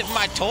bitch sniffing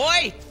my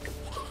toy?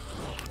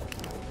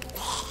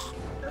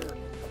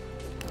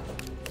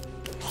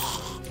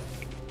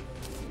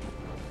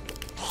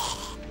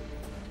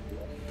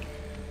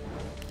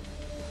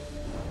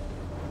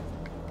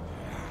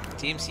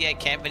 TMCA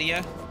cat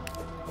video?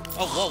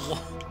 Oh, whoa, whoa.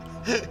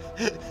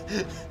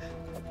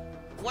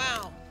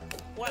 Wow.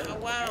 Wow,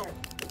 wow.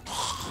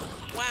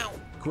 Wow.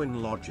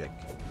 Quin logic.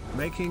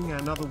 Making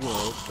another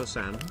world for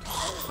sand?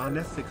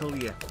 Unethical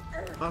yet.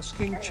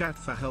 Asking chat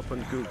for help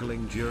and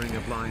googling during a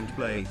blind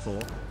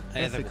playthrough?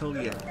 Ethical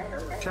yet.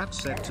 Chat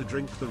said to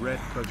drink the red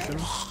potion?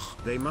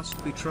 They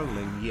must be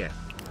trolling yet.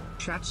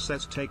 Chat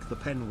says take the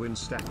penguin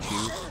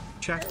statue.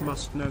 Chat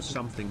must know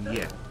something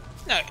yet.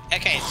 No,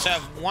 okay, so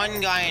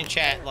one guy in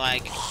chat,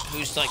 like,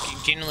 who's, like,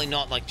 generally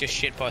not, like, just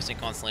shitposting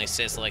constantly,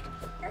 says, like,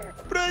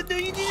 brother,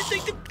 you need to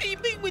take the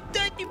penguin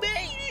statue,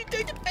 man. You need to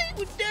take the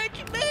penguin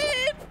statue,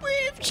 man.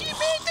 Shit,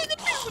 man, take the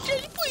penguin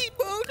statue, please,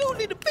 bro. Don't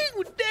need the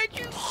penguin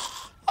statue.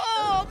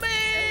 Oh,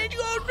 man, you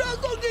gonna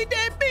go get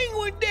that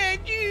penguin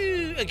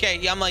statue. Okay,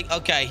 yeah, I'm like,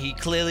 okay,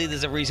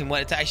 there's a reason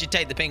why I should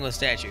take the penguin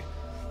statue.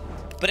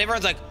 But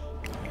everyone's like,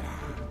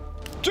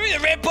 drink the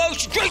red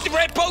potion, drink the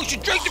red potion,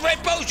 drink the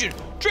red potion.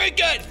 Drink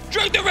it!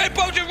 Drink the red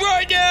potion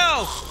right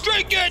now!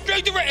 Drink it!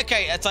 Drink the red...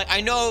 Okay, it's like,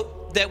 I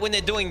know that when they're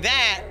doing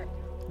that,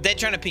 they're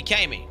trying to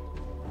PK me.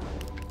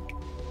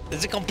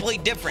 There's a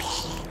complete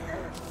difference.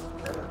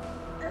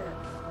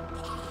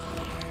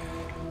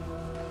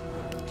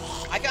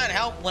 I can't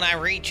help when I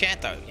read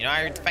chat, though. You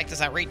know, the fact is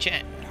I read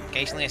chat.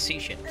 Occasionally I see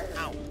shit.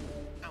 Ow.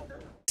 Ow.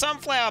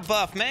 Sunflower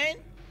buff, man!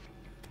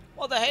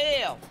 What the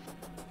hell?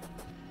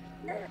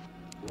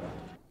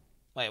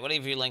 Wait, what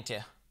have you linked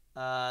here?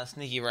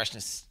 Sneaky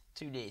Rushness.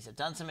 2 days. I've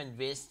done some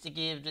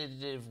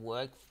investigative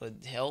work for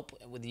help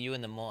with you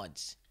and the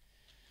mods.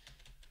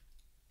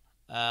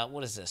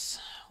 What is this?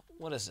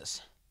 What is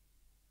this?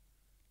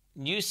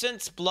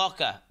 Nuisance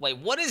blocker. Wait,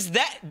 what is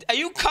that? Are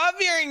you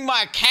covering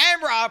my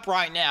camera up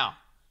right now?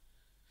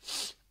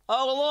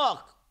 Oh,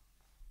 look.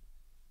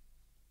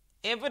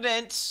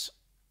 Evidence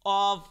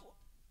of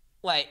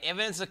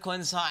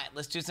Quin's height.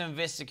 Let's do some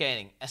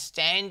investigating. A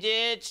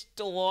standard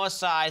door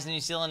size in New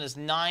Zealand is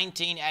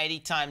 1980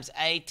 times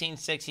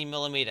 1860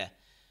 millimeter.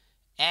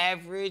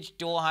 Average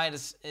door height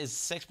is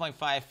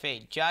 6.5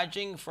 feet.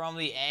 Judging from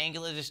the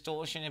angular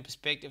distortion and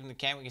perspective in the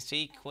camera, you can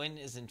see Quin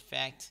is in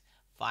fact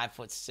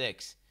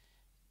 5'6".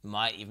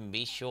 Might even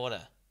be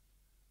shorter.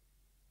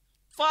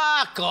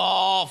 Fuck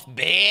off,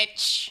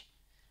 bitch!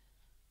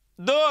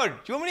 Dude, do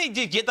you want me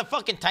to get the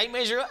fucking tape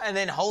measure and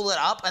then hold it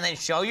up and then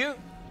show you?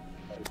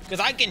 Because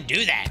I can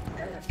do that.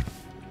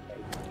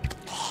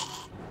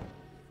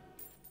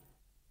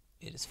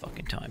 It is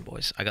fucking time,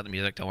 boys. I got the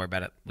music, don't worry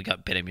about it. We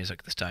got better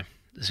music this time.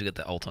 We got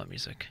the ultimate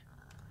music.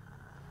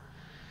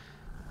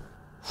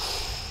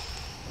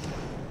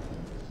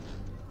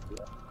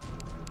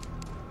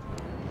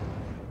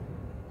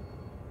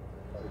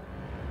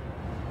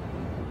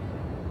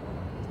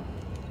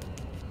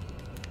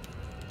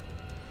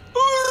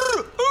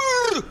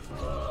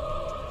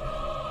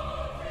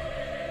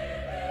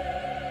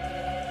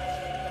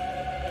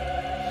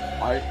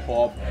 I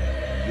hope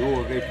you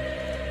read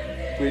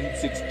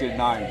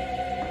Quin69.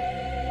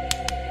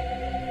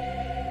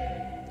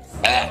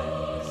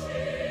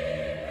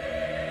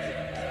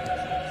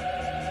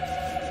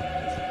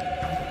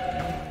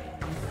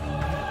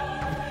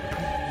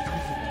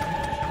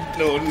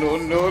 No.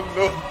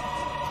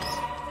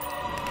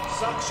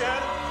 Suction.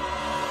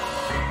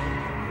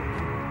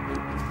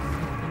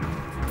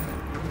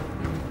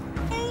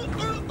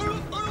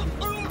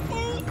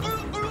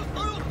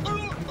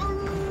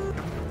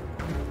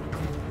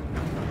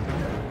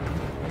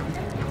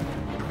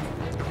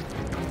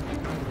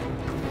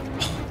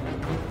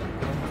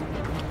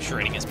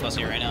 Shredding his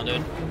pussy right now,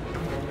 dude.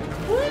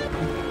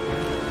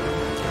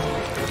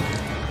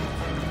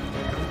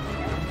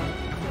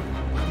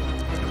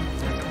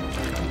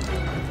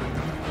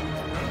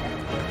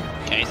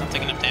 Okay, he's not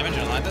taking enough damage. I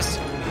don't like this.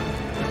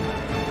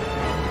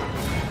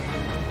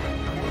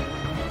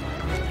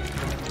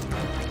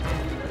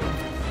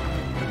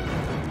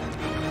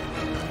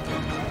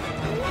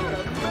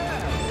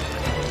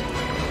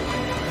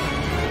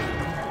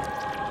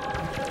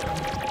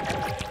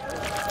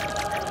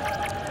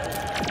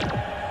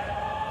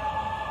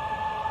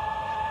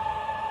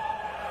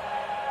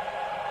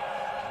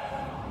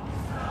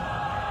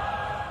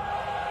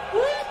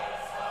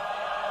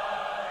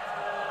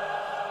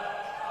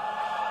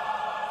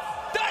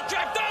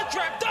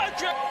 Dot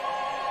trip!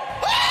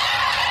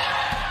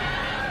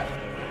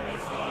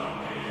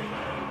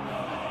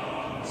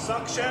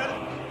 Suction.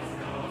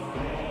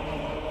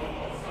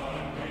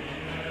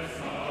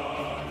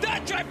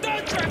 Dot trip!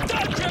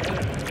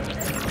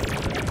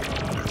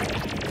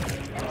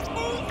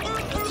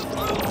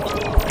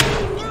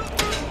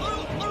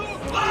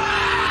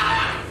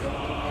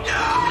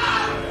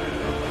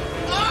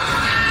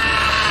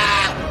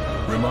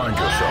 Remind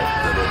yourself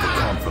that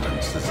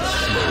overconfidence is a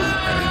slow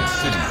and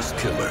insidious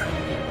killer.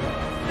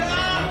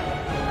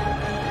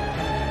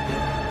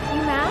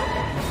 You mad? No.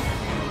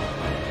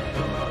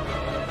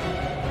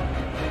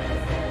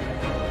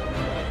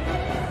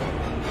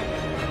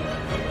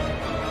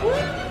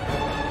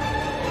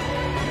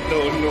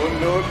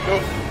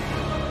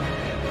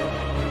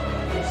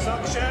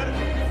 Suction.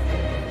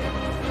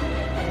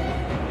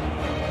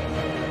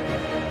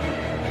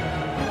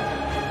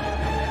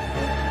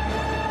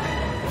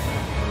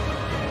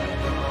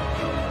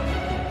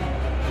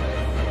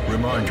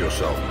 Remind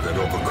yourself that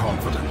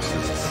overconfidence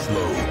is a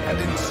slow and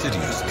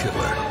insidious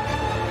killer.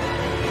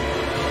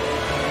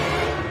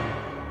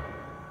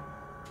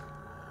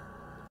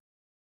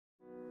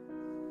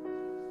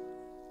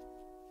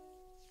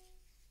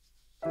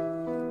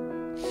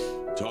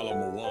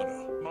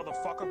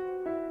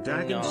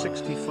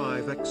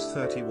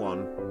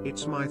 Dagon65x31,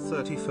 it's my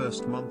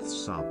 31st month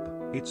sub.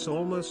 It's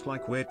almost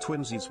like we're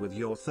twinsies with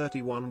your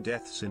 31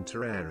 deaths in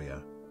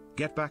Terraria.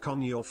 Get back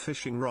on your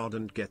fishing rod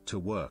and get to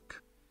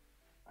work.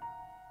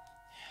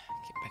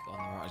 Get back on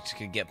the rod. Just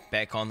gonna get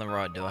back on the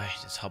rod, do I?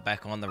 Just hop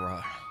back on the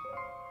rod.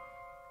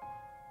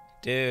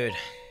 Dude,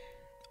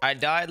 I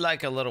died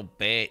like a little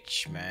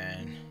bitch,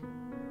 man.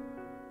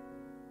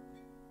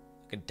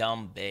 Like a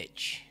dumb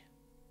bitch.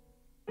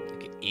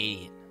 Like an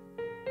idiot.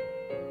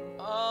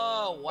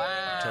 Oh,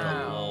 wow. To the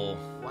wall.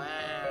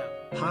 Wow.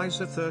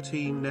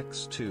 Heiser13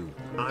 next 2.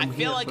 I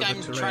feel like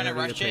I'm trying to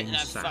rush it and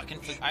I've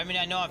fucking... I mean,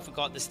 I know I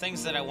forgot. There's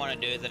things that I want to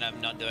do that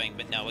I'm not doing,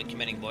 but no, we're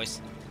committing,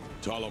 boys.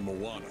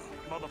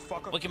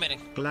 We're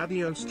committing.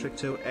 Gladio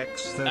Stricto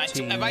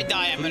X13. If I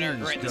die, I'm gonna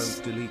regret this.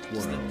 Don't delete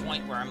It's the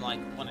point where I'm like,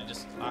 wanna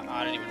just...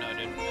 I don't even know,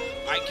 dude.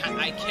 I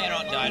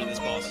cannot die to this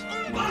boss.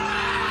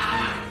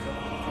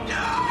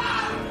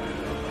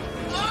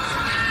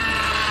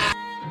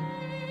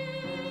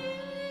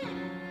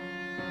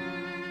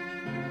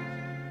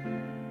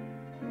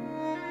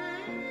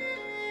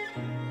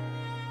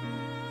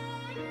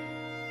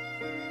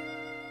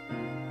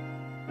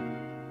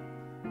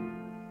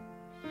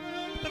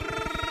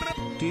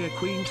 Dear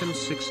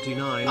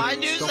Quin69, I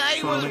knew stop that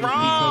he was farming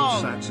wrong.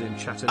 people's ads in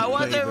chat and I play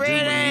wasn't the demon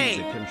ready.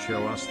 music and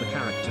show us the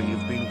character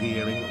you've been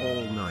gearing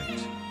all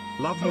night.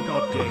 Love you,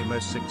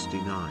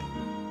 GodGamer69.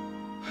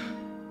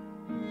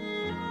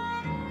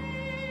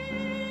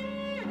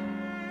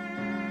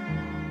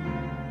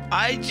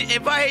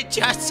 If I had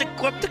just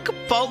equipped the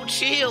Cabot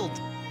shield.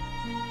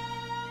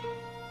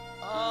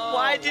 Oh,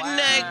 Why didn't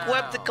I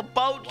equip the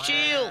Cabot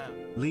shield?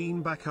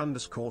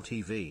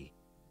 Leanback_TV.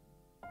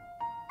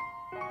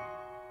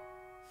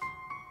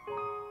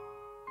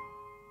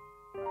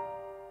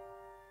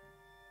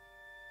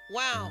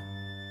 Wow.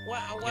 Wow,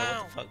 Yeah, wow.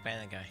 what the fuck, man,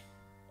 that guy?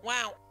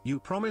 Wow. You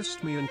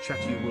promised me in chat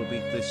you will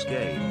beat this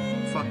game.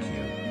 Fuck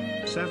you.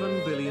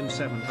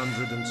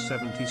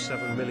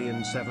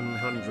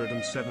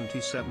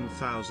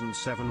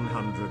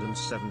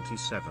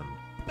 7,777,777,777.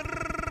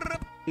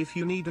 If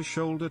you need a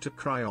shoulder to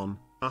cry on,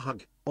 a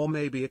hug, or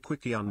maybe a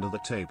quickie under the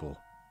table,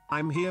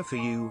 I'm here for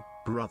you,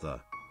 brother.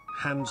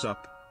 Hands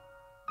up.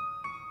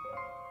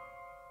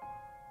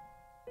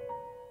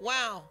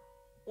 Wow.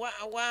 Wow,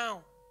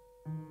 wow.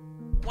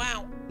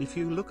 Wow. If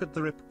you look at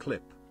the rip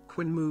clip,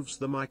 Quin moves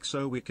the mic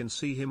so we can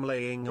see him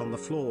laying on the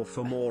floor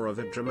for more of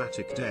a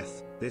dramatic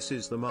death. This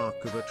is the mark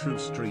of a true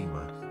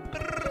streamer.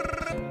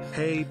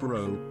 Hey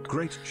bro,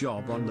 great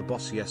job on the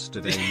boss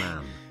yesterday,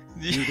 man.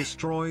 You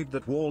destroyed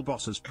that wall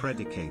boss as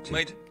predicated.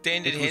 My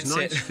standard It was headset.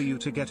 nice for you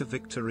to get a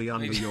victory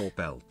under your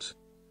belt.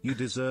 You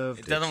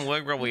deserved it. It doesn't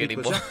work properly It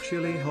was anymore.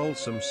 actually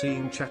wholesome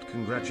seeing chat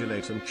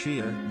congratulate and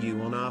cheer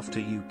you on after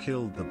you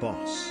killed the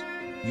boss.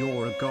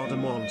 You're a god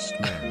amongst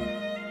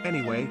men.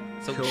 Anyway,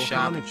 So Cool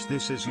sharp. Carnage,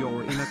 this is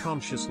your inner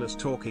consciousness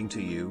talking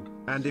to you,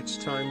 and it's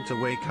time to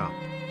wake up.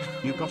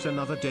 You got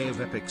another day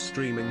of epic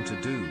streaming to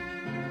do.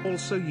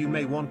 Also, you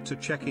may want to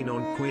check in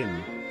on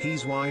Quin,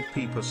 he's wide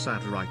peeper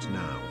sad right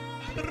now.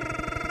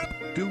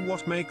 Do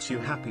what makes you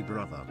happy,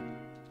 brother.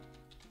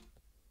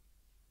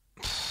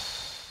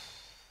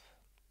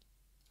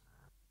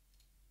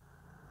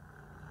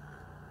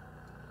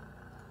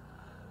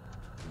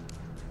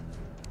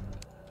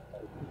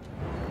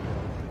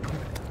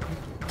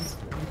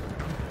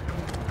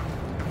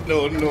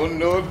 No, no,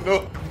 no,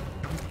 no.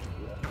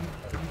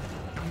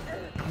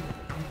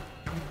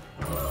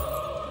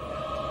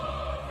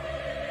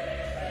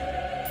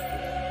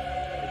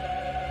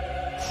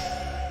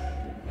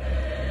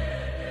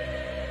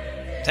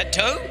 Is that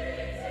two?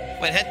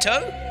 Wait, is that two?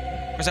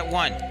 Or is that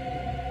one?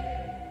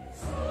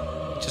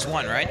 Just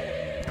one, right?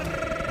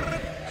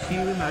 Cue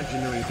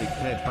imaginary big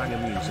head banger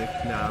music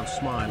now.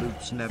 Smile,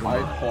 oops, never I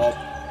mind. pop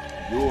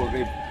your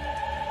rip.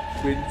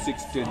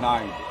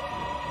 Quin69.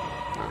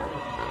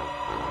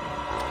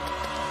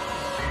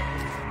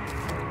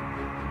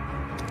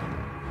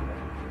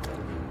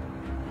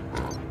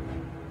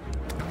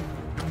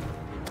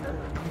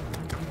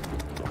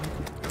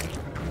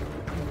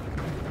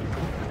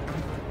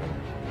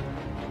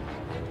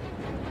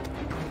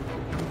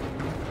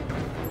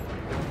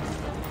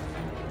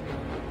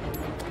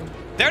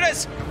 There it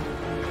is!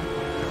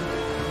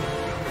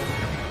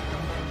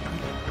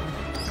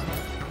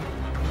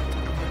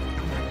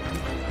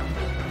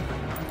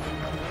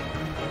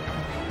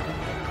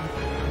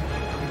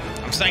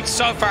 I'm staying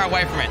so far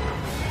away from it.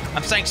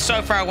 I'm staying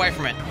so far away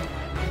from it.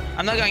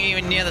 I'm not going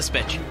even near this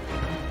bitch.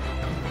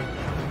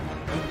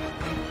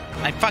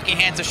 My fucking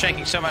hands are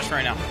shaking so much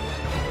right now.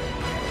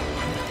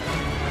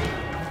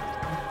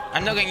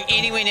 I'm not going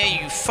anywhere near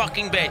you,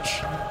 fucking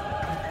bitch.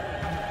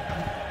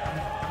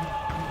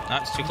 No,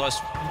 it's too close.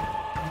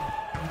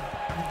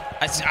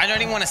 I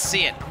don't even want to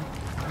see it.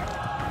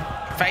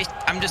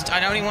 I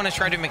don't even want to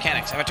try to do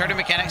mechanics. If I try to do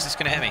mechanics, it's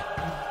going to hit me.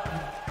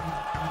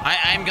 I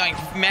am going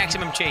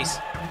maximum cheese.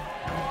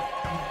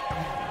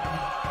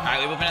 Alright,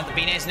 we're whipping out the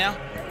beanies now.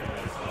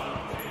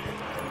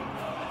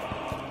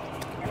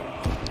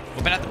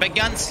 Whipping out the big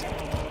guns.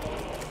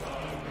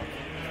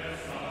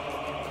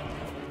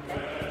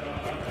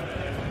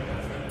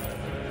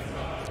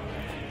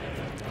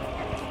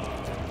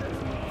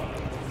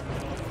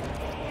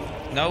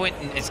 No,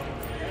 it's...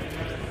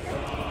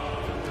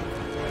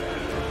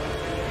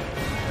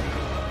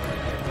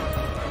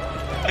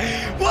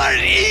 What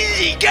an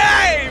easy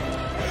game!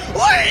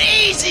 What an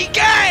easy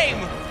game!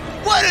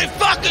 What a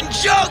fucking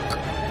joke!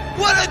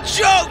 What a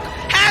joke!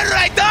 How did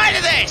I die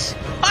to this?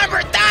 I'm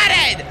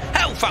retarded!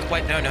 Oh fuck,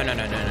 wait, no.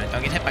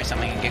 Don't get hit by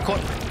something and get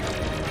caught.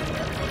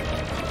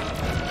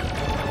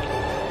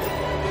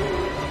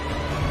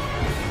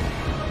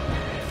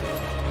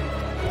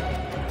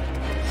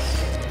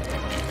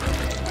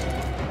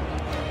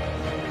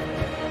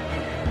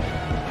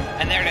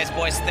 And there it is,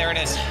 boys. There it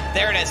is.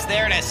 There it is.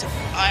 There it is.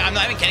 I'm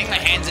not even kidding. My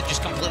hands are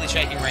just completely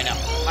shaking right now.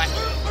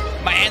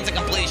 My hands are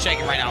completely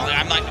shaking right now.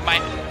 I'm like,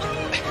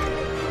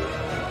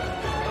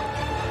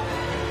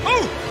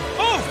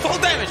 Oh! Full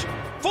damage!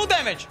 Full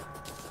damage!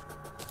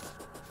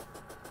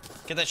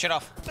 Get that shit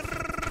off.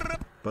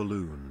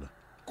 Balloon.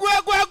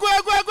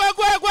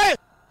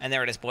 And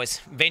there it is,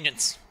 boys.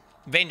 Vengeance.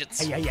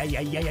 Vengeance. But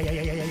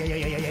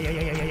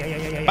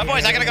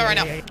boys, I gotta go right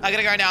now. I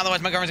gotta go right now,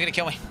 otherwise my girlfriend's gonna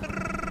kill me.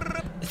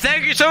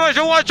 Thank you so much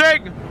for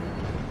watching!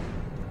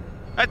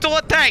 That's all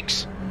it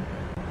takes.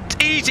 It's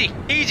easy.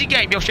 Easy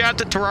game. Yo, shout out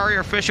to Terraria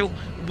Official.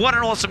 What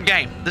an awesome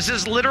game. This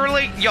is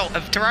literally... Yo,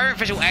 if Terraria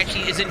Official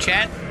actually is in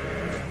chat...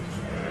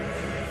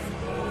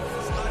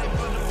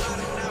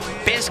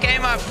 Best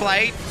game I've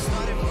played...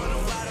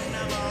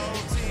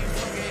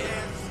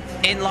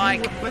 In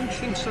like...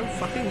 Clenching so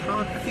fucking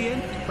hard at the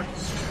end.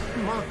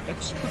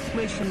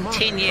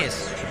 10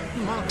 years.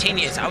 10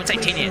 years. I would say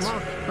 10 years.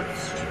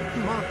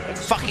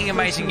 Fucking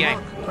amazing game.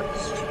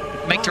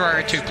 Make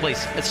Terraria 2,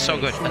 please. It's so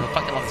good. I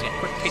fucking love this game.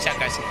 Peace out,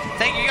 guys.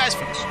 Thank you guys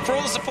for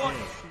all the support.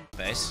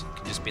 Base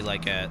could just be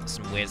like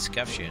some weird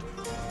scuff shit.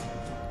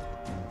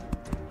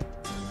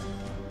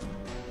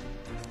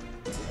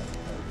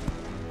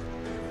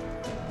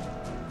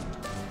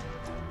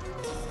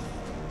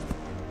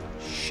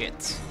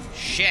 Shit.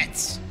 Shit.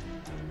 It's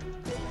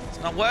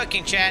not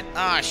working, chat.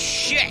 Ah,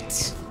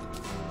 shit.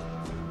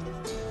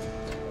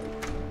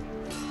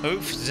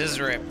 Oof,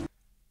 Zizrip.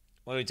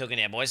 What are we talking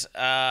here, boys?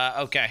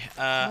 Okay.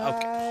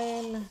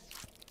 Okay.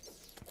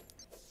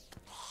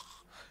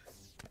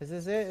 Is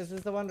this it? Is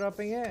this the one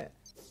dropping it?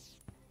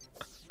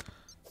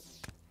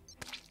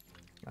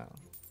 No.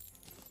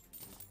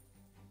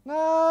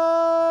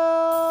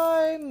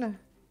 9!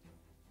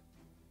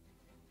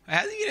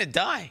 How's he gonna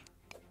die?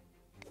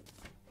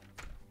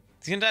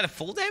 Is he gonna die to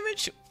full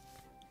damage?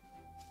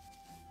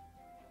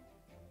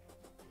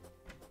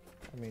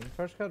 I mean,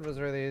 first cut was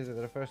really easy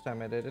the first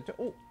time I did it.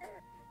 Oh!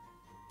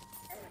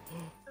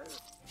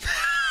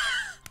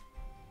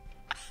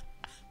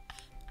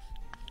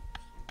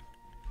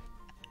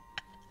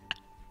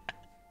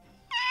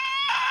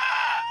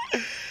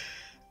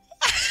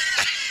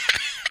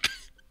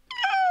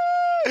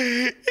 He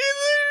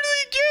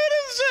literally killed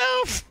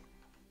himself!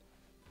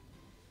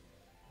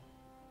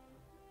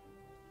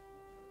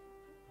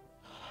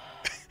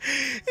 He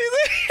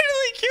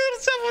literally killed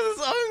himself with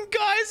his own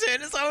geyser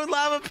in his own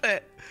lava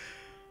pit.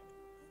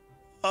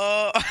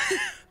 Oh.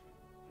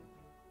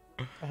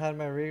 I had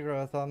my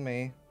regrowth on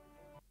me.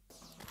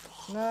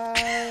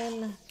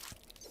 9!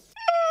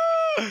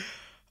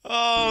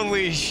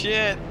 Holy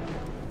shit.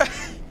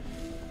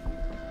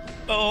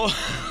 Oh,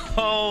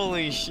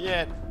 holy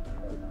shit.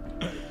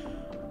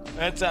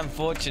 That's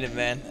unfortunate,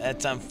 man.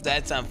 That's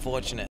unfortunate.